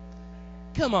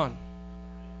 Come on.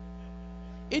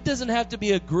 It doesn't have to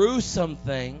be a gruesome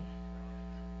thing.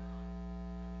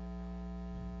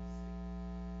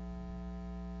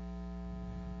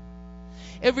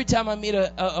 Every time I meet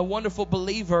a wonderful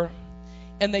believer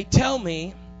and they tell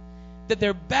me that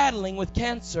they're battling with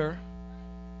cancer,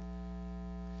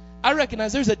 I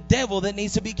recognize there's a devil that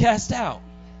needs to be cast out.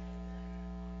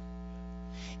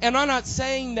 And I'm not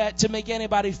saying that to make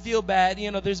anybody feel bad.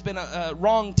 You know, there's been a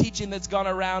wrong teaching that's gone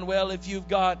around. Well, if you've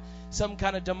got some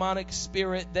kind of demonic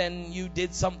spirit, then you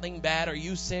did something bad, or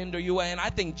you sinned, or you... And I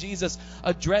think Jesus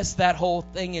addressed that whole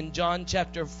thing in John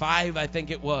chapter 5, I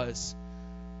think it was.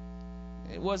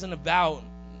 It wasn't about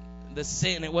the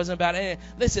sin. It wasn't about anything.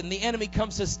 Listen, the enemy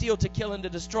comes to steal, to kill, and to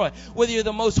destroy. Whether you're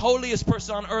the most holiest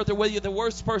person on earth or whether you're the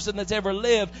worst person that's ever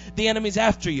lived, the enemy's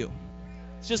after you.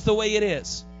 It's just the way it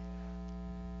is.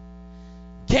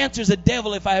 Cancer's a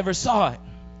devil if I ever saw it.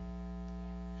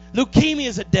 Leukemia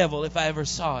is a devil if I ever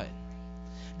saw it.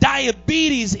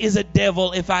 Diabetes is a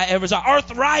devil if I ever saw it.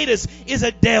 Arthritis is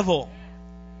a devil.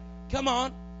 Come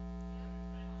on.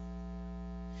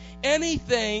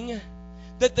 Anything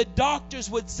that the doctors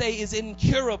would say is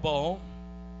incurable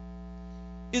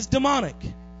is demonic.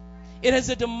 It has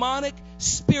a demonic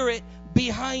spirit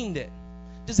behind it.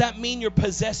 Does that mean you're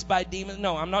possessed by demons?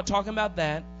 No, I'm not talking about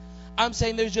that. I'm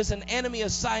saying there's just an enemy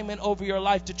assignment over your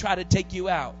life to try to take you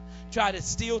out. Try to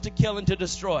steal, to kill, and to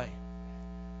destroy.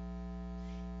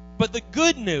 But the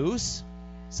good news,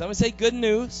 someone say good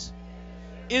news,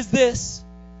 is this,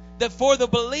 that for the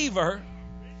believer,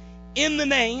 in the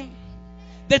name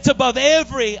that's above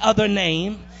every other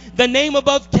name, the name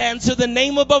above cancer, the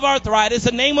name above arthritis,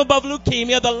 the name above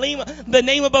leukemia, the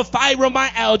name above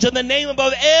fibromyalgia, the name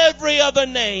above every other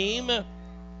name,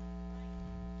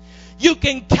 you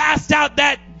can cast out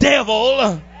that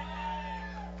devil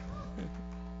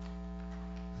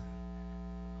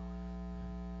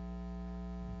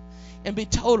and be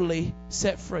totally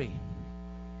set free.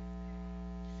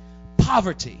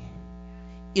 Poverty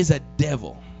is a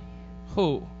devil.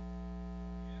 Who?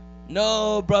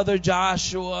 No, Brother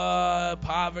Joshua,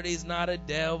 poverty's not a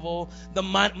devil. The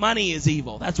money is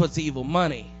evil. That's what's evil,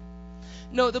 money.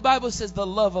 No, the Bible says the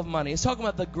love of money. It's talking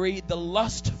about the greed, the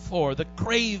lust for, the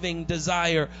craving,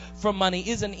 desire for money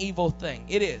is an evil thing.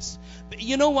 It is. But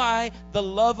you know why the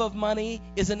love of money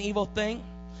is an evil thing?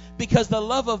 Because the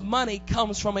love of money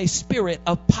comes from a spirit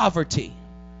of poverty.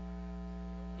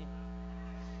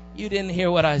 You didn't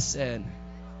hear what I said.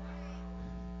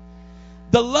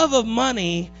 The love of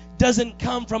money doesn't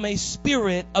come from a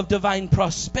spirit of divine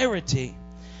prosperity.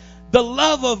 The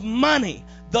love of money,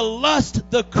 the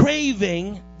lust, the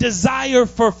craving, desire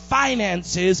for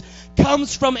finances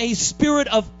comes from a spirit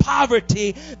of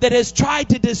poverty that has tried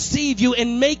to deceive you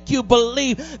and make you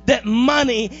believe that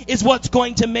money is what's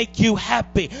going to make you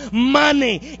happy.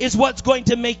 Money is what's going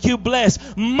to make you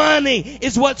blessed. Money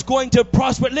is what's going to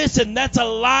prosper. Listen, that's a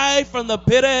lie from the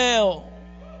pit of hell.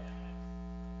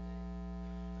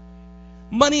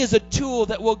 Money is a tool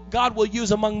that God will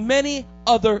use among many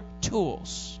other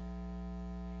tools.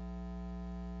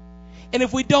 And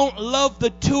if we don't love the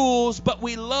tools, but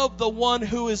we love the one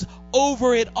who is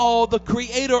over it all, the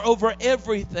creator over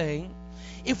everything,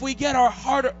 if we get our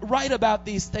heart right about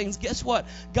these things, guess what?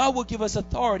 God will give us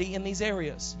authority in these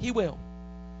areas. He will.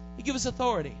 He'll give us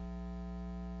authority.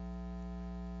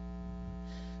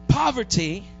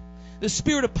 Poverty, the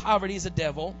spirit of poverty is a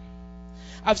devil.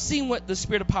 I've seen what the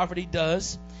spirit of poverty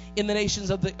does in the nations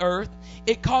of the earth.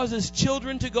 It causes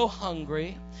children to go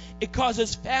hungry. It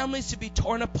causes families to be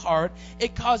torn apart.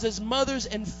 It causes mothers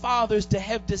and fathers to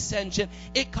have dissension.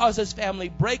 It causes family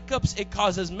breakups. It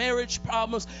causes marriage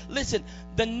problems. Listen,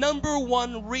 the number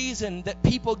one reason that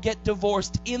people get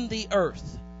divorced in the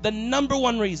earth, the number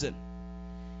one reason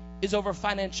is over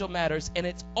financial matters, and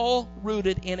it's all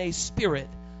rooted in a spirit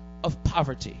of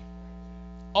poverty.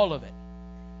 All of it.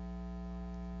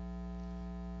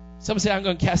 Some say, I'm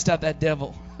going to cast out that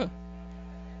devil.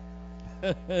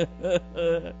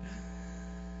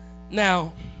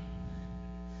 Now,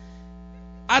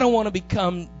 I don't want to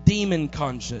become demon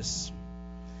conscious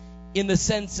in the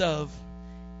sense of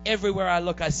everywhere I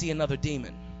look, I see another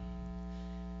demon.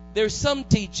 There's some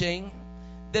teaching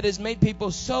that has made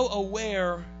people so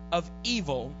aware of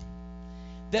evil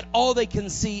that all they can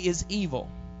see is evil.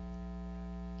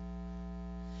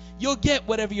 You'll get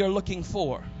whatever you're looking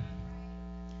for.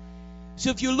 So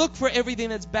if you look for everything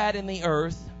that's bad in the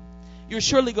earth, you're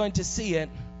surely going to see it.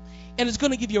 And it's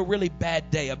going to give you a really bad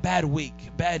day, a bad week,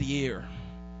 a bad year.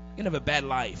 You're going to have a bad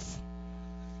life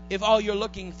if all you're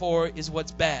looking for is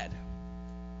what's bad.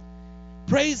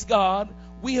 Praise God,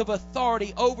 we have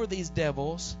authority over these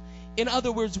devils. In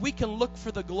other words, we can look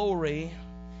for the glory.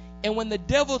 And when the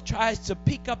devil tries to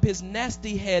peek up his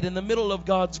nasty head in the middle of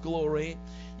God's glory,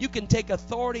 you can take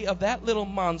authority of that little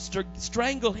monster,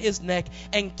 strangle his neck,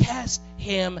 and cast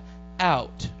him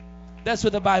out. That's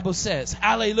what the Bible says.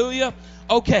 Hallelujah.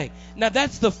 Okay, now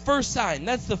that's the first sign.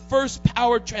 That's the first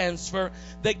power transfer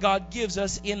that God gives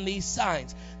us in these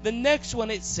signs. The next one,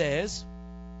 it says,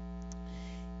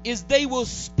 is they will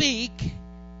speak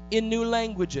in new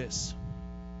languages.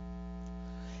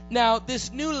 Now,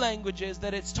 this new languages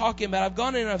that it's talking about, I've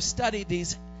gone in and I've studied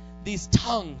these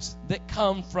tongues that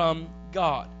come from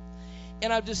God.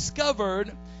 And I've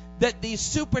discovered that these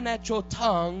supernatural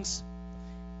tongues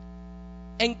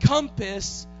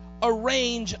encompass a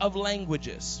range of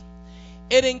languages.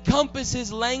 It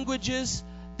encompasses languages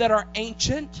that are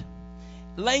ancient.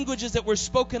 Languages that were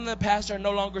spoken in the past are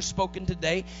no longer spoken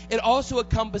today. It also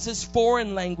encompasses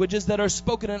foreign languages that are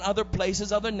spoken in other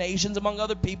places, other nations, among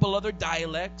other people, other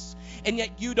dialects, and yet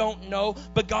you don't know,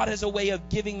 but God has a way of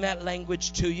giving that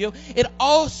language to you. It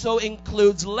also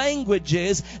includes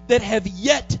languages that have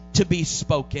yet to be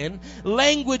spoken,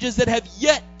 languages that have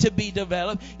yet to be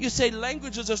developed. You say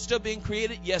languages are still being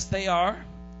created? Yes, they are.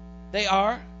 They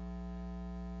are.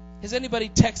 Has anybody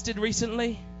texted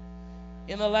recently?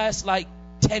 In the last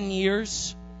 10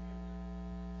 years?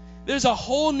 There's a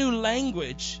whole new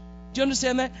language. Do you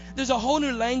understand that? There's a whole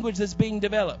new language that's being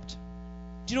developed.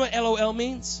 Do you know what LOL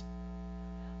means?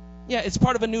 Yeah, it's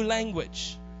part of a new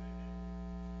language.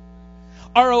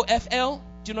 ROFL,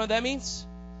 do you know what that means?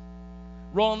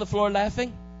 Roll on the floor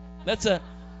laughing. That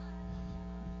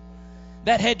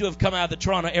had to have come out of the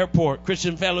Toronto Airport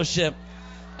Christian Fellowship.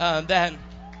 That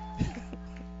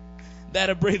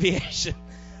abbreviation.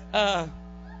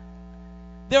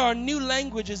 There are new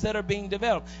languages that are being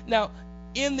developed. Now,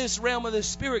 in this realm of the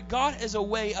Spirit, God has a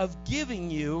way of giving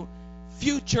you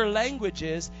future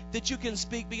languages that you can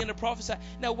speak, begin to prophesy.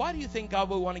 Now, why do you think God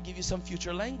will want to give you some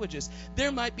future languages?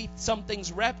 There might be some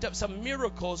things wrapped up, some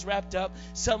miracles wrapped up,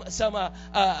 some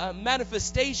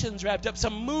manifestations wrapped up,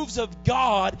 some moves of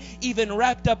God even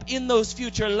wrapped up in those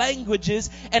future languages.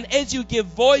 And as you give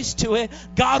voice to it,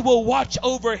 God will watch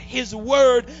over His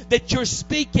word that you're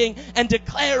speaking and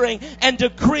declaring and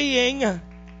decreeing.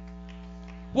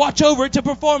 Watch over it to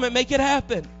perform it, make it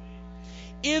happen.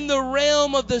 In the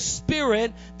realm of the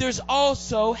Spirit, there's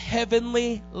also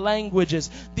heavenly languages.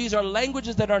 These are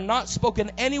languages that are not spoken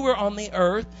anywhere on the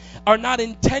earth, are not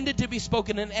intended to be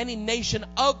spoken in any nation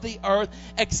of the earth,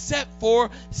 except for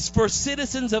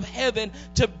citizens of heaven,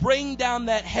 to bring down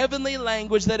that heavenly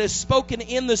language that is spoken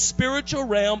in the spiritual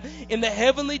realm, in the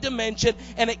heavenly dimension,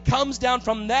 and it comes down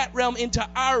from that realm into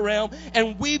our realm,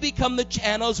 and we become the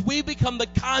channels, we become the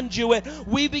conduit,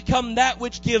 we become that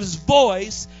which gives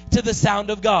voice to the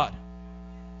sound of God.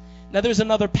 Now there's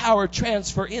another power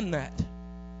transfer in that.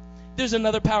 There's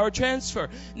another power transfer.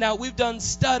 Now we've done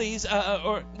studies,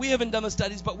 or we haven't done the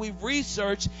studies, but we've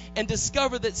researched and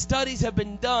discovered that studies have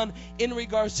been done in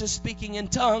regards to speaking in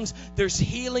tongues. There's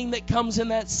healing that comes in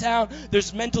that sound.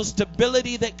 There's mental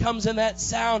stability that comes in that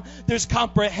sound. There's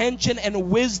comprehension and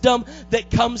wisdom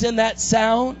that comes in that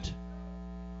sound.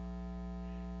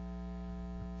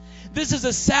 This is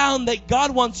a sound that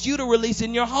God wants you to release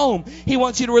in your home. He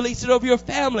wants you to release it over your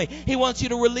family. He wants you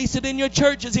to release it in your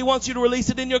churches. He wants you to release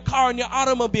it in your car, in your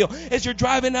automobile. As you're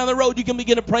driving down the road, you can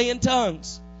begin to pray in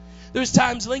tongues. There's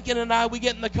times Lincoln and I, we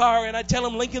get in the car and I tell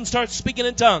him, Lincoln, start speaking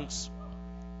in tongues.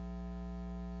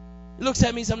 He looks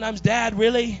at me sometimes, Dad,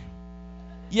 really?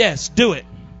 Yes, do it.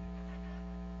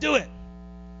 Do it.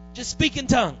 Just speak in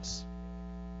tongues.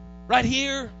 Right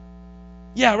here?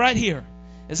 Yeah, right here.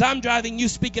 As I'm driving, you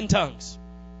speak in tongues.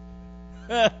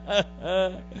 We've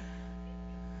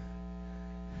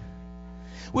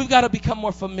got to become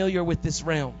more familiar with this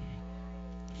realm.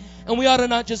 And we ought to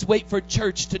not just wait for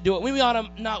church to do it. We ought to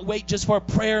not wait just for a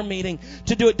prayer meeting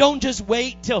to do it. Don't just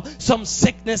wait till some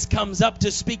sickness comes up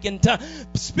to speak in tongues.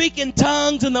 Speak in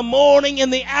tongues in the morning, in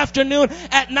the afternoon,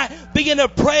 at night. Begin to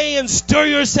pray and stir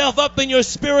yourself up in your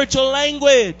spiritual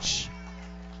language.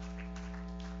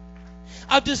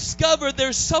 I've discovered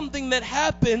there's something that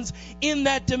happens in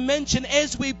that dimension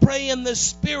as we pray in the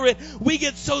Spirit. We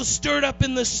get so stirred up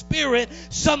in the Spirit,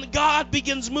 God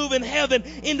begins moving heaven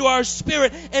into our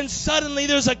spirit, and suddenly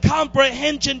there's a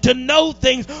comprehension to know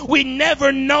things we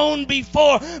never known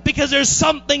before, because there's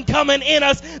something coming in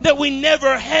us that we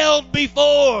never held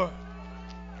before.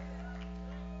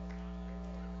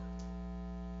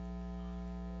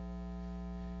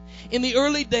 In the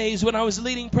early days when I was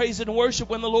leading praise and worship,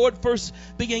 when the Lord first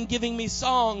began giving me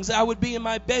songs, I would be in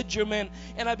my bedroom and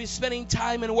I'd be spending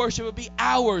time in worship. It would be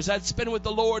hours I'd spend with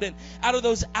the Lord. And out of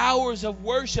those hours of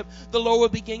worship, the Lord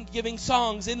would begin giving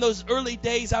songs. In those early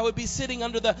days, I would be sitting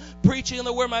under the preaching of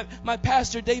the Word. My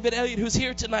pastor, David Elliott, who's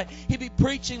here tonight, he'd be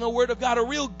preaching the Word of God, a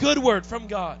real good Word from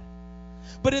God.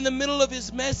 But in the middle of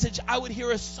his message, I would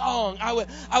hear a song.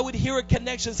 I would hear a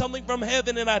connection, something from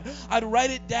heaven, and I'd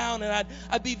write it down, and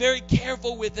I'd be very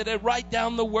careful with it. I'd write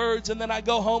down the words, and then I'd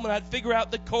go home and I'd figure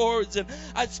out the chords, and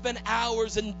I'd spend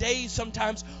hours and days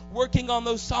sometimes working on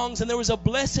those songs, and there was a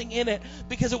blessing in it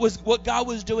because it was what God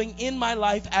was doing in my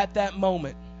life at that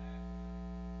moment.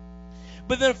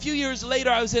 But then a few years later,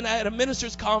 I was at a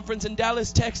minister's conference in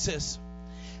Dallas, Texas,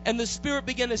 and the Spirit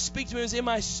began to speak to me. It was in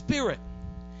my spirit.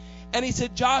 And he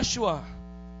said, Joshua,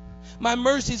 my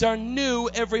mercies are new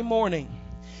every morning.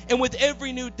 And with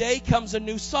every new day comes a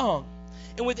new song.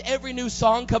 And with every new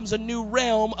song comes a new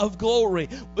realm of glory.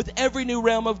 With every new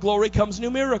realm of glory comes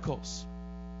new miracles.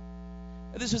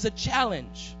 And this was a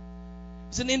challenge. It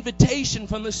was an invitation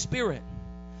from the Spirit.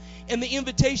 And the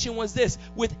invitation was this: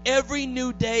 with every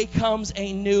new day comes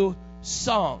a new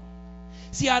song.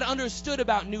 See, I'd understood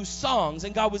about new songs,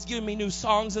 and God was giving me new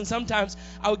songs, and sometimes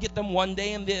I would get them one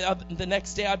day, and the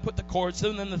next day I'd put the chords to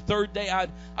them, and then the third day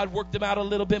I'd work them out a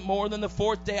little bit more, and then the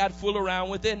fourth day I'd fool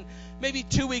around with it, and maybe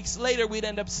 2 weeks later we'd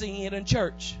end up singing it in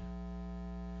church.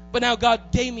 But now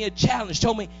God gave me a challenge,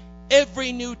 told me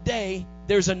every new day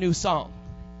there's a new song.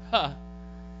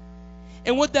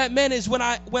 And what that meant is when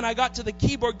I got to the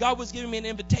keyboard, God was giving me an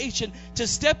invitation to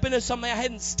step into something I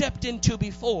hadn't stepped into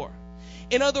before.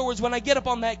 In other words, when I get up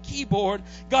on that keyboard,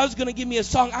 God's going to give me a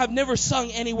song I've never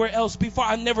sung anywhere else before.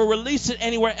 I've never released it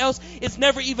anywhere else. It's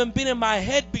never even been in my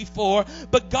head before.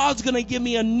 But God's going to give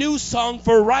me a new song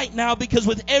for right now, because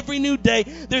with every new day,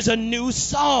 there's a new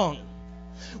song.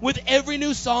 With every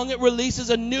new song, it releases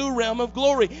a new realm of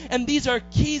glory. And these are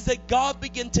keys that God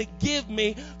began to give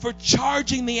me for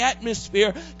charging the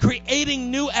atmosphere,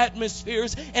 creating new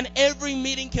atmospheres. And every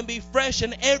meeting can be fresh,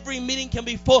 and every meeting can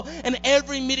be full, and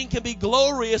every meeting can be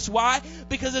glorious. Why?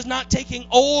 Because it's not taking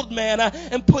old manna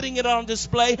and putting it on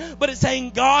display, but it's saying,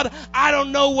 God, I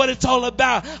don't know what it's all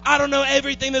about. I don't know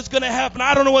everything that's going to happen.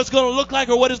 I don't know what it's going to look like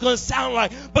or what it's going to sound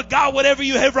like. But God, whatever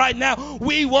you have right now,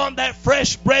 we want that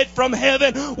fresh bread from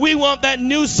heaven. We want that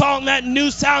new song, that new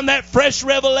sound, that fresh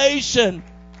revelation.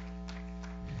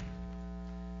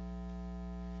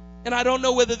 And I don't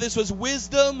know whether this was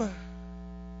wisdom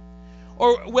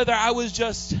or whether I was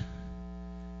just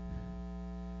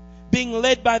being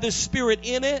led by the Spirit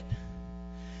in it.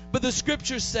 But the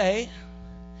scriptures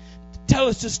tell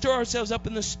us to stir ourselves up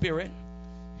in the Spirit,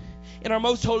 in our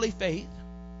most holy faith.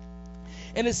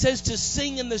 And it says to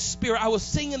sing in the Spirit. I will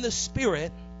sing in the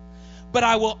Spirit, but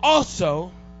I will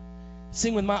also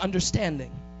sing with my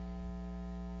understanding.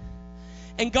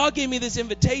 And God gave me this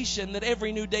invitation that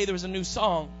every new day there was a new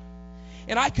song.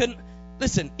 And I couldn't,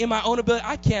 listen, in my own ability,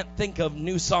 I can't think of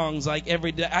new songs like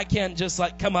every day. I can't just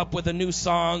like come up with a new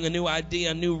song, a new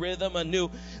idea, a new rhythm, a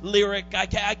new lyric. I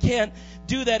can't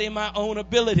do that in my own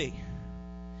ability.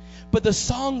 But the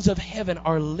songs of heaven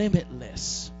are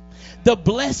limitless. The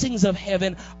blessings of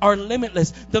heaven are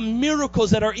limitless. The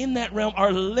miracles that are in that realm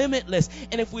are limitless.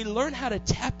 And if we learn how to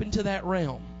tap into that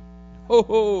realm,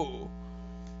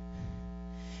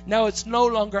 now it's no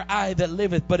longer I that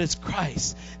liveth, but it's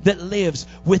Christ that lives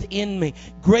within me.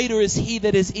 Greater is He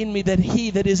that is in me than he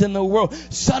that is in the world.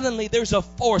 Suddenly there's a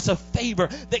force, a favor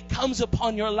that comes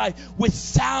upon your life with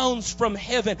sounds from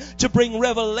heaven to bring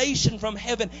revelation from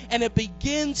heaven. And it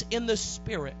begins in the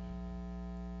Spirit.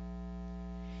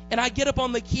 And I get up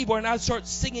on the keyboard and I start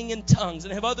singing in tongues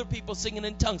and have other people singing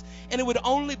in tongues. And it would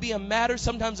only be a matter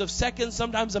sometimes of seconds,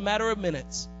 sometimes a matter of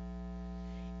minutes.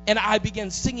 And I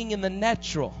began singing in the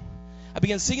natural. I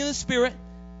began singing in the Spirit.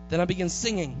 Then I began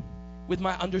singing with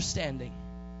my understanding.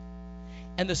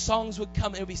 And the songs would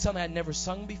come. It would be something I'd never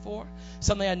sung before.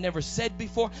 Something I'd never said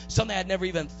before. Something I'd never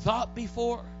even thought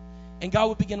before. And God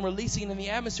would begin releasing it in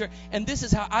the atmosphere. And this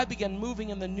is how I began moving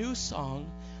in the new song,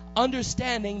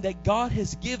 understanding that God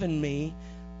has given me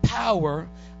power,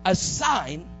 a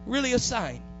sign, really a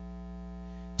sign,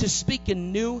 to speak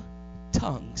in new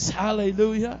tongues.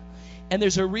 Hallelujah. And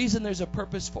there's a reason, there's a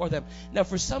purpose for them. Now,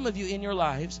 for some of you in your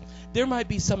lives, there might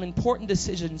be some important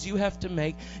decisions you have to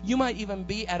make. You might even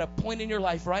be at a point in your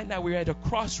life right now where you're at a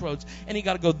crossroads and you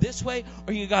got to go this way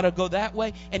or you got to go that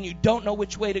way and you don't know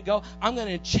which way to go. I'm going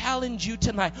to challenge you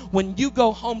tonight. When you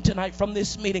go home tonight from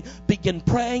this meeting, begin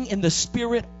praying in the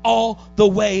Spirit all the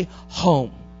way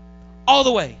home. All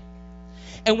the way.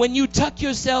 And when you tuck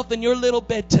yourself in your little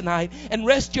bed tonight and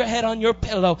rest your head on your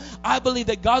pillow, I believe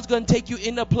that God's going to take you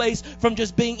in a place from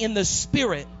just being in the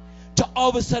Spirit to all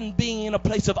of a sudden being in a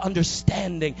place of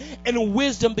understanding and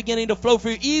wisdom beginning to flow for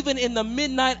you. Even in the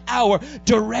midnight hour,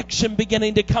 direction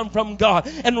beginning to come from God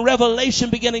and revelation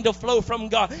beginning to flow from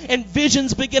God and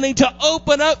visions beginning to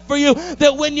open up for you,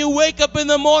 that when you wake up in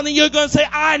the morning, you're going to say,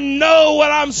 I know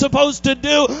what I'm supposed to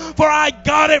do, for I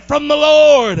got it from the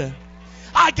Lord.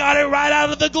 I got it right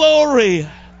out of the glory.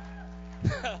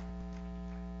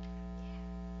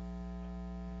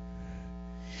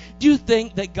 Do you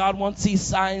think that God wants these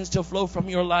signs to flow from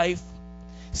your life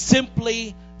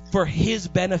simply for His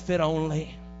benefit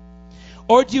only?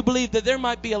 Or do you believe that there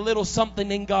might be a little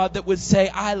something in God that would say,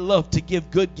 I love to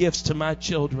give good gifts to my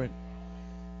children?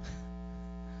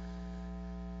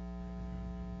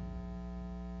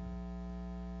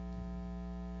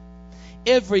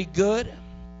 Every good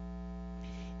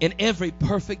and every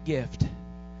perfect gift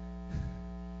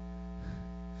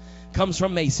comes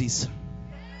from Macy's,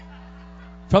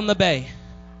 from the Bay,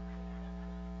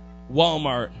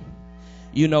 Walmart.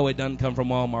 You know it doesn't come from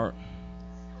Walmart.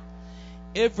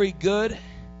 Every good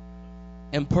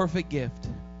and perfect gift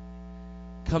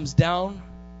comes down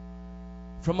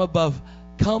from above,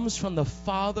 comes from the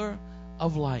Father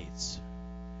of lights.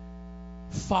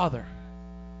 Father.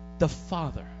 The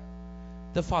Father.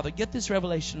 The Father. Get this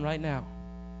revelation right now.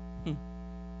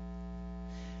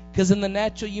 Because in the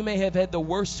natural, you may have had the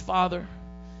worst father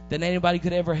that anybody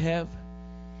could ever have.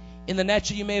 In the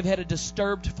natural, you may have had a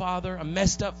disturbed father, a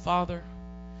messed up father.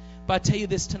 But I tell you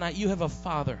this tonight, you have a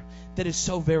Father that is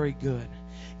so very good.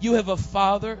 You have a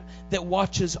Father that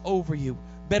watches over you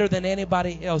better than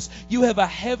anybody else. You have a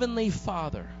heavenly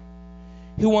Father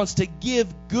who wants to give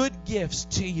good gifts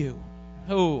to you.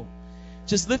 Oh,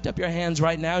 just lift up your hands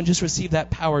right now and just receive that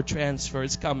power transfer.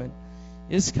 It's coming.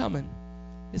 It's coming.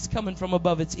 It's coming from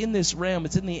above. It's in this realm.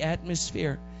 It's in the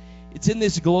atmosphere. It's in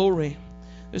this glory.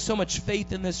 There's so much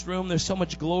faith in this room. There's so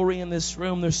much glory in this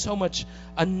room. There's so much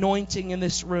anointing in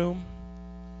this room.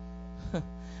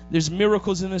 There's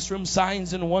miracles in this room,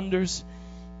 signs and wonders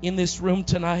in this room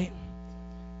tonight.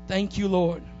 Thank you,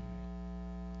 Lord.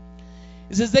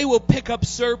 It says they will pick up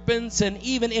serpents, and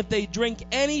even if they drink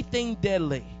anything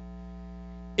deadly,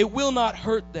 it will not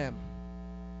hurt them.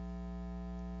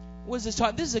 What is this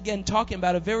talking? This is again talking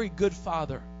about a very good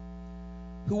father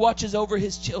who watches over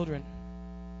his children.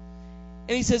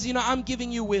 And he says, I'm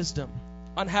giving you wisdom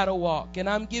on how to walk, and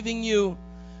I'm giving you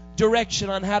direction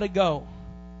on how to go.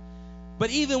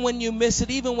 But even when you miss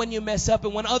it, even when you mess up,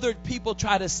 and when other people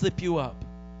try to slip you up,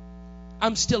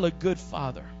 I'm still a good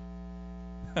father.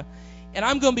 And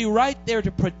I'm going to be right there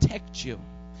to protect you.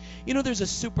 There's a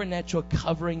supernatural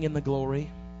covering in the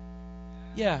glory.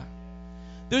 Yeah.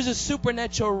 There's a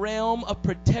supernatural realm of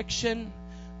protection,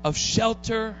 of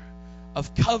shelter,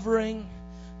 of covering.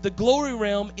 The glory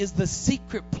realm is the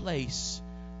secret place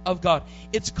of God.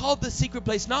 It's called the secret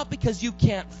place not because you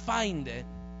can't find it.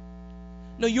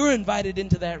 No, you're invited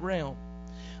into that realm.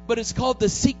 But it's called the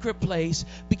secret place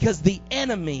because the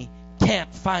enemy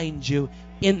can't find you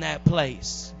in that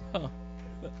place.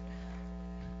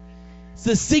 It's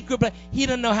the secret place. He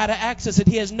doesn't know how to access it.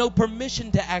 He has no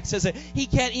permission to access it. He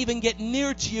can't even get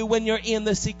near to you when you're in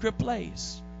the secret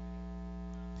place.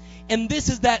 And this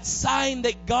is that sign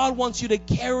that God wants you to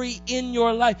carry in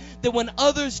your life. That when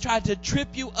others try to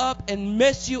trip you up and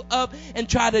mess you up and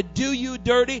try to do you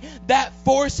dirty, that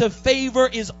force of favor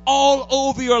is all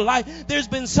over your life. There's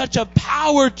been such a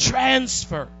power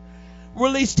transfer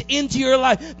released into your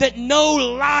life that no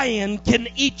lion can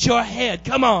eat your head.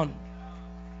 Come on.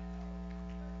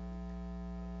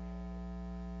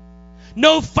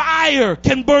 No fire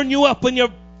can burn you up when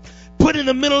you're put in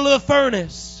the middle of the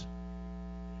furnace.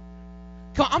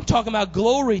 Come on, I'm talking about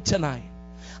glory tonight.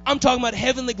 I'm talking about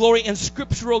heavenly glory and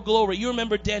scriptural glory. You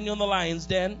remember Daniel in the lion's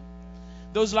den?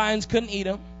 Those lions couldn't eat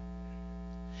him.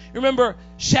 You remember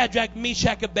Shadrach,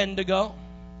 Meshach, Abednego?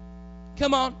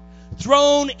 Come on.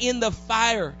 Thrown in the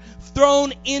fire.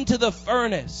 Thrown into the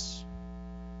furnace.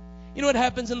 You know what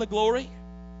happens in the glory?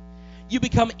 You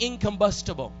become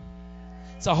incombustible.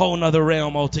 It's a whole nother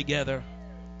realm altogether.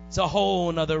 It's a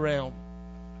whole nother realm.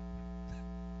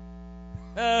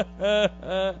 You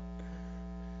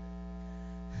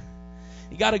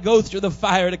got to go through the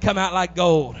fire to come out like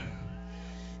gold.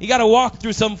 You got to walk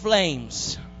through some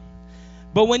flames.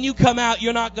 But when you come out,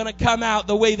 you're not going to come out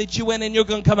the way that you went in. You're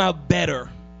going to come out better.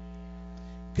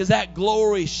 Because that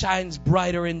glory shines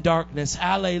brighter in darkness.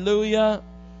 Hallelujah.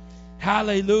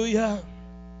 Hallelujah.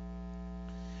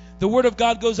 The Word of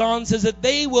God goes on and says that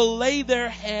they will lay their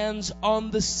hands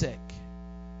on the sick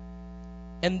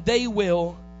and they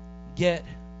will get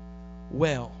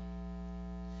well.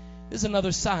 This is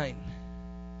another sign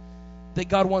that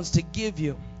God wants to give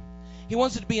you. He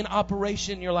wants it to be in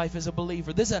operation in your life as a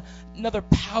believer. There's another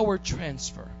power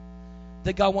transfer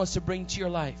that God wants to bring to your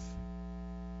life.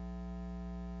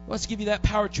 He wants to give you that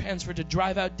power transfer to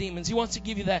drive out demons. He wants to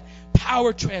give you that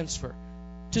power transfer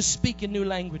to speak in new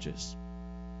languages.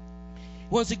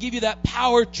 He wants to give you that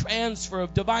power transfer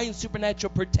of divine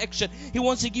supernatural protection. He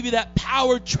wants to give you that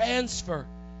power transfer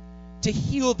to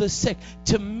heal the sick,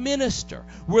 to minister,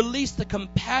 release the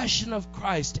compassion of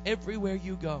Christ everywhere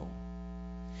you go.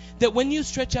 That when you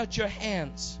stretch out your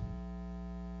hands,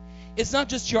 it's not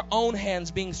just your own hands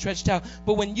being stretched out,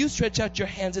 but when you stretch out your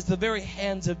hands, it's the very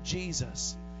hands of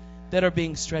Jesus that are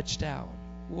being stretched out.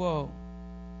 Whoa.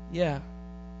 Yeah.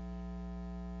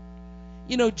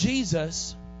 You know,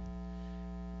 Jesus,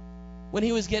 when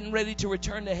he was getting ready to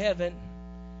return to heaven,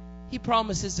 he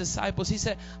promised his disciples, he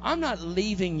said, I'm not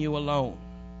leaving you alone.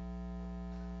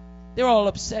 They're all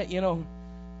upset, you know.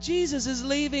 Jesus is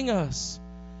leaving us.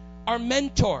 Our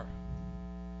mentor,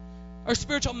 our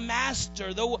spiritual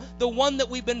master, the one that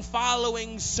we've been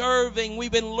following, serving,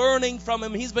 we've been learning from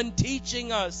him. He's been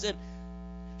teaching us and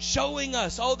showing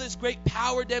us all this great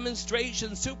power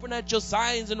demonstration, supernatural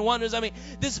signs and wonders. I mean,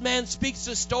 this man speaks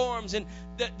to storms and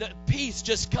the peace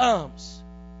just comes.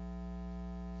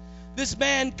 This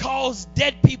man calls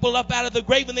dead people up out of the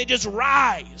grave and they just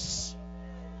rise.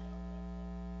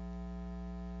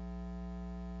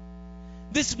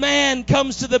 This man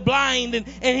comes to the blind and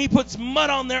he puts mud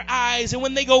on their eyes, and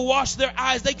when they go wash their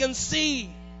eyes, they can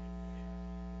see.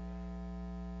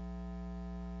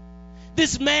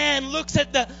 This man looks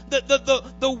at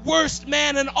the worst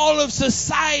man in all of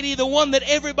society, the one that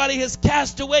everybody has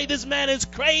cast away. This man is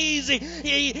crazy.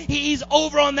 He's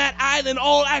over on that island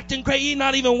all acting crazy. He's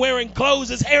not even wearing clothes.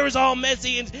 His hair is all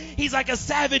messy, and he's like a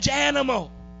savage animal.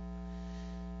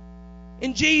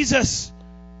 And Jesus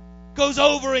goes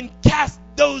over and casts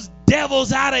those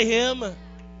devils out of him.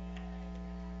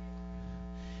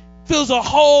 Fills a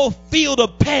whole field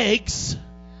of pigs.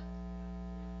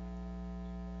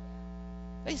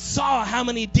 They saw how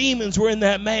many demons were in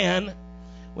that man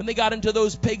when they got into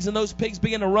those pigs, and those pigs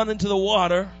began to run into the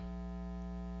water.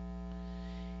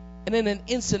 And in an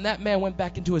instant, that man went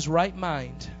back into his right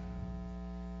mind.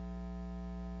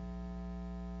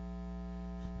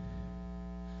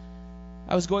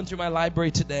 I was going through my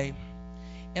library today,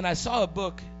 and I saw a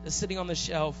book that's sitting on the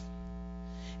shelf.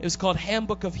 It was called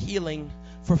Handbook of Healing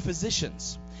for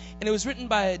Physicians. And it was written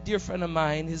by a dear friend of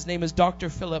mine. His name is Dr.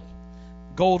 Philip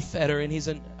Goldfeder, and he's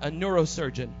a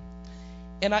neurosurgeon.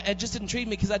 And it just intrigued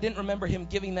me because I didn't remember him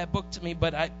giving that book to me,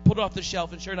 but I pulled it off the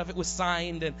shelf, and sure enough, it was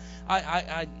signed, and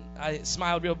I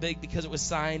smiled real big because it was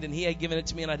signed, and he had given it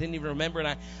to me, and I didn't even remember, and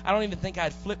I don't even think I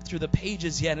had flipped through the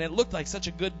pages yet, and it looked like such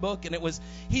a good book, and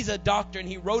he's a doctor, and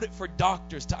he wrote it for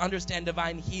doctors to understand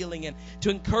divine healing and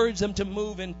to encourage them to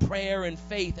move in prayer and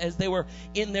faith as they were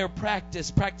in their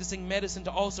practicing medicine,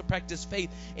 to also practice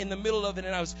faith in the middle of it.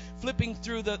 And I was flipping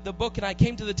through the book, and I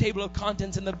came to the table of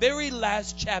contents, and the very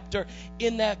last chapter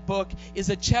in that book is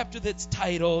a chapter that's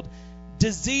titled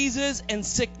Diseases and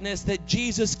Sickness That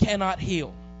Jesus Cannot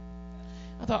Heal.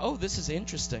 I thought, oh, this is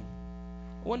interesting.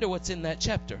 I wonder what's in that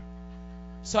chapter.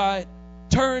 So I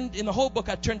turned, in the whole book,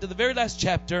 I turned to the very last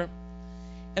chapter,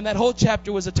 and that whole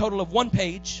chapter was a total of 1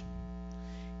 page,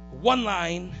 1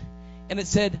 line, and it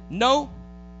said, no,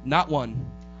 not one.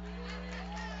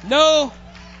 No,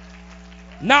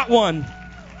 not one.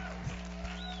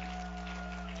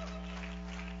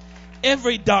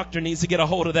 Every doctor needs to get a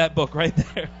hold of that book right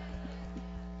there.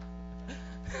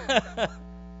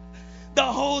 The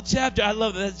whole chapter, I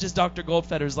love that. That's just Dr.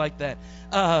 Goldfeder's like that.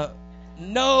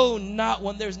 No, not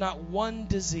one. There's not one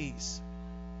disease.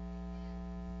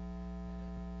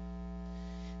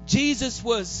 Jesus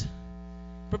was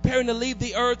preparing to leave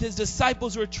the earth. His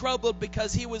disciples were troubled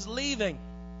because he was leaving.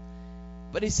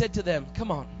 But he said to them,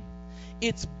 come on.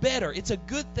 It's better. It's a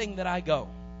good thing that I go.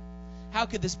 How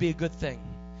could this be a good thing?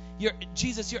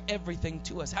 Jesus, you're everything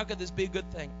to us. How could this be a good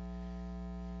thing?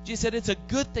 Jesus said, it's a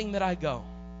good thing that I go.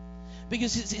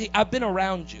 Because see, I've been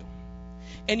around you,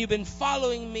 and you've been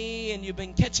following me, and you've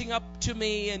been catching up to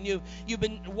me, and you've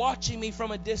been watching me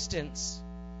from a distance,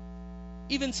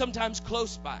 even sometimes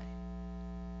close by.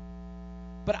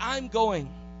 But I'm going,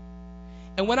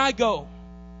 and when I go,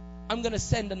 I'm going to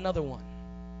send another one.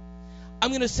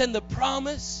 I'm going to send the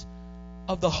promise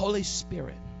of the Holy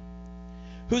Spirit,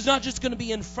 who's not just going to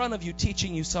be in front of you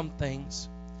teaching you some things,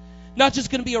 not just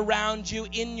going to be around you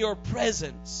in your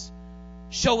presence,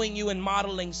 showing you and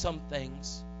modeling some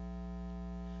things.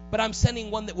 But I'm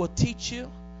sending one that will teach you,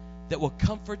 that will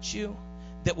comfort you,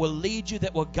 that will lead you,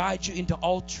 that will guide you into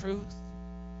all truth.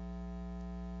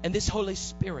 And this Holy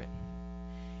Spirit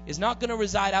is not going to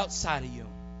reside outside of you,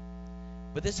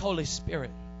 But this Holy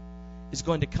Spirit is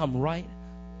going to come right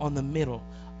on the middle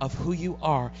of who you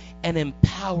are and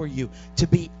empower you to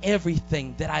be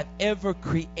everything that I've ever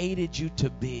created you to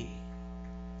be.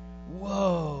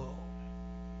 Whoa.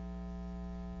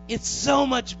 It's so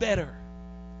much better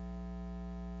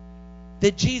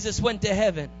that Jesus went to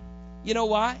heaven. You know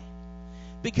why?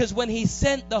 Because when he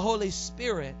sent the Holy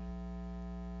Spirit,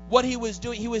 what he was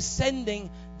doing, he was sending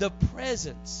the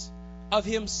presence of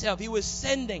himself. He was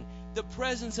sending the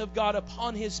presence of God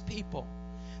upon his people.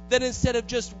 That instead of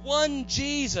just one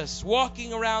Jesus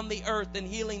walking around the earth and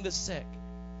healing the sick,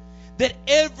 that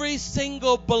every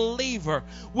single believer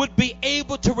would be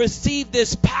able to receive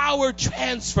this power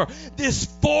transfer, this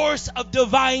force of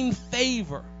divine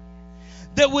favor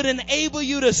that would enable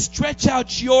you to stretch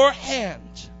out your hand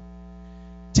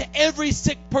to every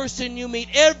sick person you meet,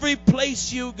 every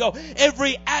place you go,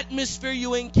 every atmosphere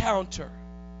you encounter,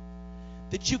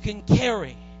 that you can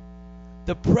carry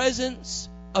the presence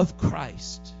of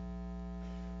Christ,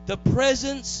 the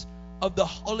presence of the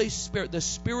Holy Spirit, the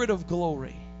Spirit of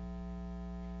glory,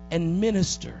 and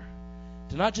minister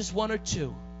to not just one or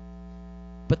two,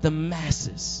 but the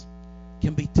masses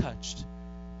can be touched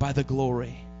by the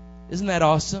glory. Isn't that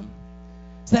awesome?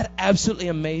 Isn't that absolutely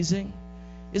amazing?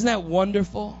 Isn't that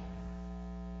wonderful?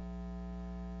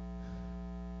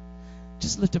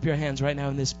 Just lift up your hands right now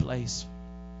in this place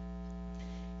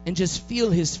and just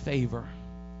feel his favor.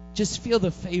 Just feel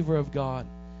the favor of God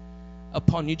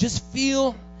upon you. Just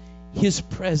feel his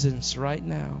presence right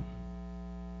now.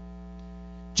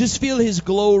 Just feel his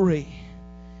glory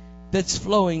that's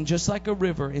flowing just like a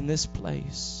river in this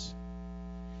place.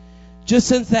 Just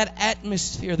sense that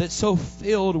atmosphere that's so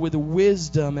filled with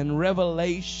wisdom and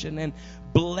revelation and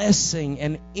blessing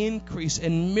and increase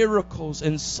and miracles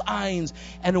and signs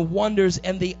and wonders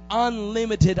and the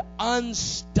unlimited,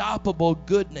 unstoppable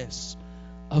goodness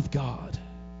of God.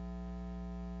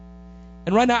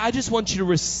 And right now, I just want you to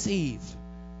receive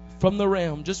from the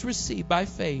realm. Just receive by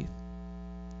faith.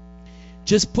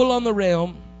 Just pull on the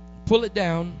realm, pull it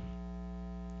down,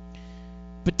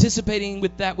 participating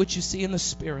with that which you see in the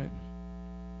Spirit.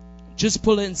 Just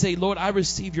pull it and say, Lord, I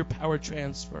receive your power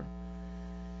transfer.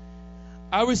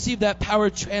 I receive that power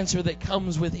transfer that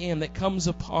comes within, that comes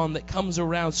upon, that comes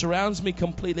around, surrounds me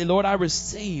completely. Lord, I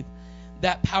receive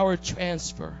that power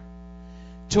transfer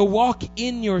to walk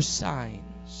in your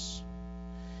signs.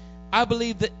 I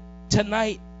believe that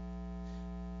tonight,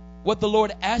 what the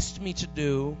Lord asked me to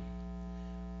do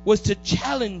was to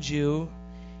challenge you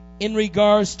in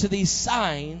regards to these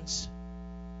signs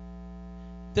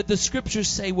that the scriptures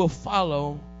say will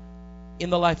follow in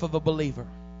the life of a believer.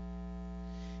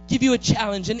 Give you a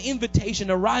challenge, an invitation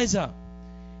to rise up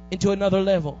into another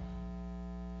level.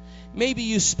 Maybe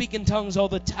you speak in tongues all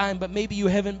the time, but maybe you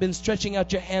haven't been stretching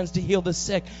out your hands to heal the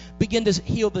sick. Begin to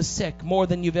heal the sick more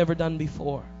than you've ever done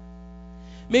before.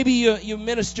 Maybe you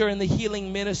minister in the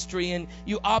healing ministry and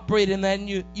you operate in that and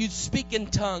you speak in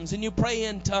tongues and you pray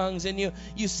in tongues and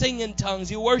you sing in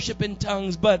tongues, you worship in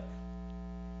tongues, but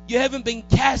you haven't been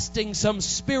casting some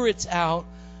spirits out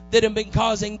that have been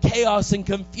causing chaos and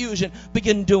confusion.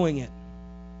 Begin doing it.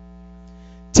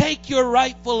 Take your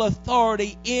rightful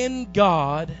authority in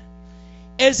God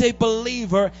as a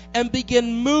believer and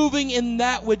begin moving in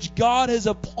that which God has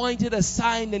appointed,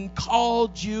 assigned, and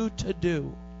called you to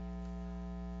do.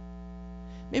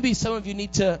 Maybe some of you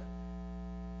need to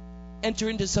enter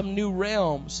into some new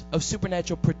realms of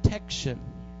supernatural protection.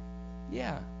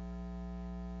 Yeah.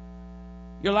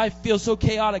 Your life feels so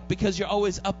chaotic because you're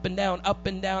always up and down, up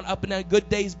and down, up and down. Good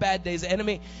days, bad days. The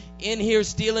enemy in here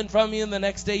stealing from you, and the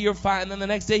next day you're fine. Then the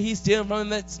next day he's stealing from you,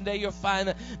 and the next day you're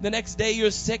fine. The next day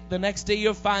you're sick. The next day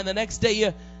you're fine. The next day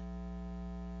you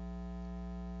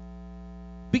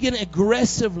begin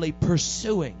aggressively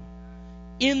pursuing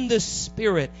in the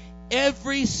Spirit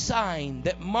every sign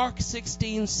that Mark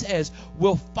 16 says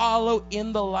will follow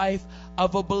in the life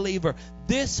of a believer.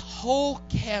 This whole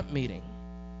camp meeting,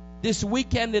 this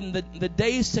weekend and the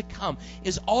days to come,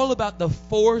 is all about the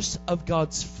force of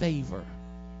God's favor.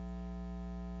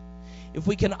 If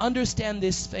we can understand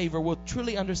this favor, we'll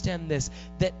truly understand this,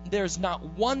 that there's not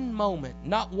one moment,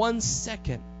 not 1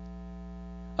 second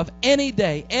of any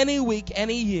day, any week,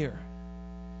 any year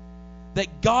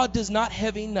that God does not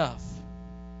have enough,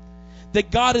 that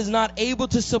God is not able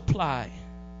to supply,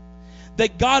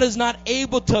 that God is not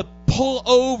able to pull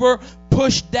over,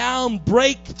 push down,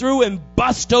 break through, and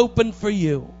bust open for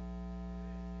you.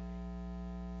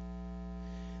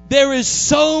 There is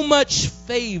so much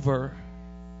favor,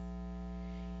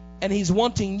 and He's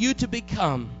wanting you to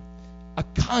become a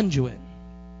conduit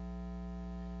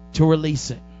to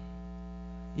release it.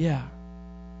 Yeah.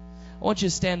 I want you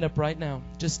to stand up right now.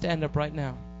 Just stand up right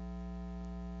now.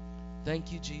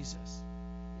 Thank you, Jesus.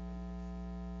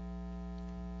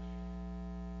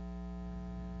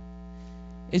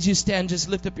 As you stand, just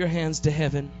lift up your hands to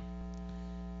heaven.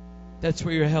 That's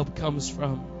where your help comes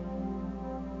from.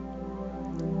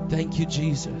 Thank you,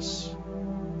 Jesus.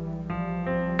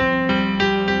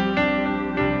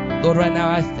 Lord, right now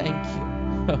I thank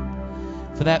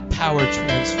you for that power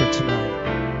transfer tonight.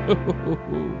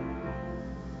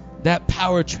 That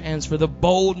power transfer, the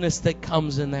boldness that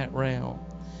comes in that realm,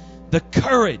 the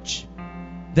courage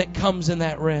that comes in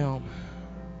that realm,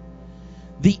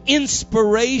 the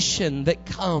inspiration that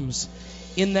comes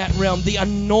in that realm, the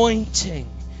anointing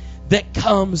that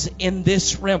comes in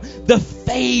this realm, the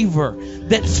favor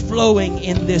that's flowing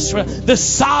in this realm, the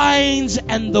signs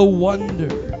and the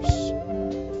wonders,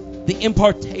 the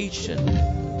impartation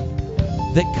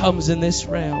that comes in this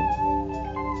realm.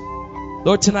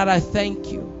 Lord, tonight I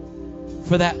thank you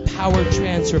for that power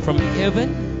transfer from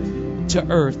heaven to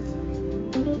earth.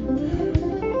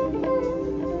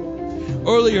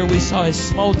 Earlier we saw a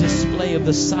small display of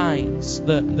the signs,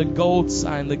 the gold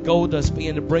sign, the gold dust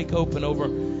began to break open over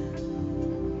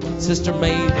Sister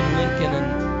Mave and Lincoln,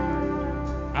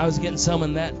 and I was getting some,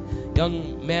 and that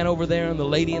young man over there and the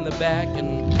lady in the back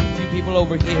and a few people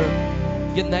over here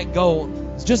getting that gold.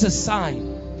 It's just a sign.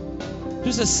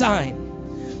 Just a sign.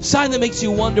 A sign that makes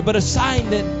you wonder, but a sign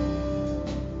that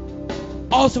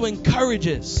also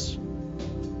encourages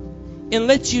and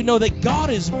lets you know that God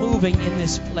is moving in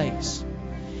this place.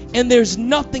 And there's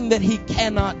nothing that He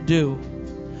cannot do.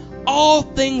 All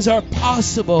things are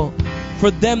possible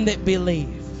for them that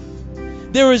believe.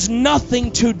 There is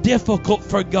nothing too difficult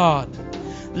for God.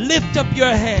 Lift up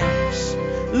your hands.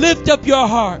 Lift up your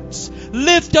hearts.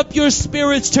 Lift up your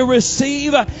spirits to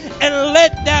receive, and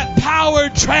let that power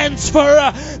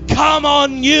transfer come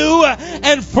on you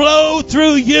and flow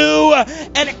through you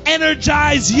and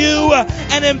energize you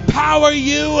and empower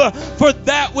you for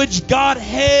that which God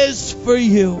has for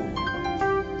you.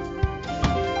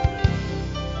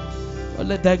 Lord,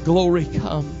 let that glory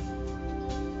come.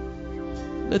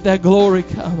 Let that glory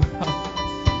come.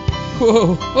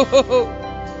 Whoa.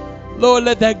 Lord,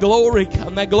 let that glory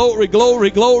come. That glory, glory,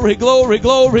 glory, glory,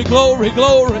 glory, glory,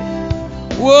 glory.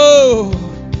 Whoa.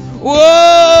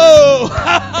 Whoa.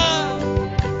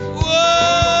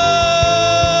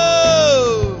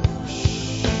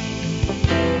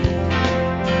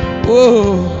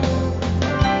 Whoa.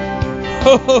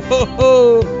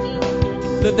 Whoa.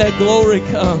 Let that glory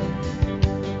come.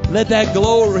 Let that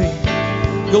glory,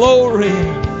 glory,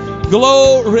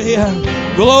 glory,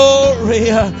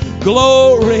 glory,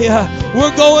 glory.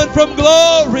 We're going from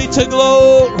glory to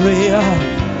glory,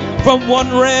 from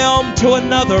one realm to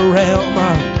another realm,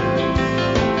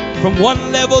 from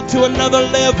one level to another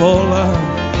level,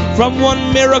 from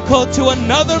one miracle to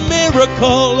another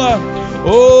miracle.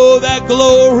 Oh, that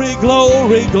glory,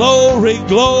 glory, glory,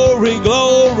 glory,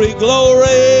 glory,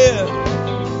 glory.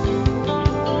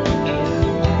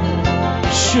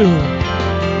 Sure.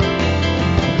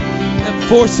 That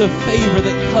force of favor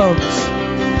that comes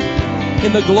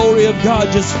in the glory of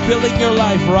God just filling your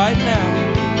life right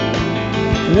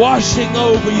now, washing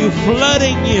over you,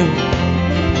 flooding you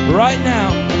right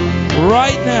now,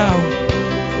 right now,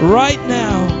 right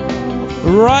now,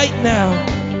 right now,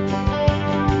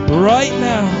 right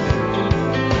now.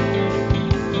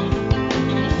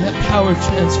 That power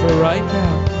transfer right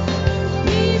now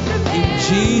in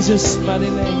Jesus' mighty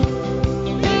name,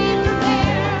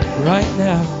 right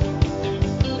now.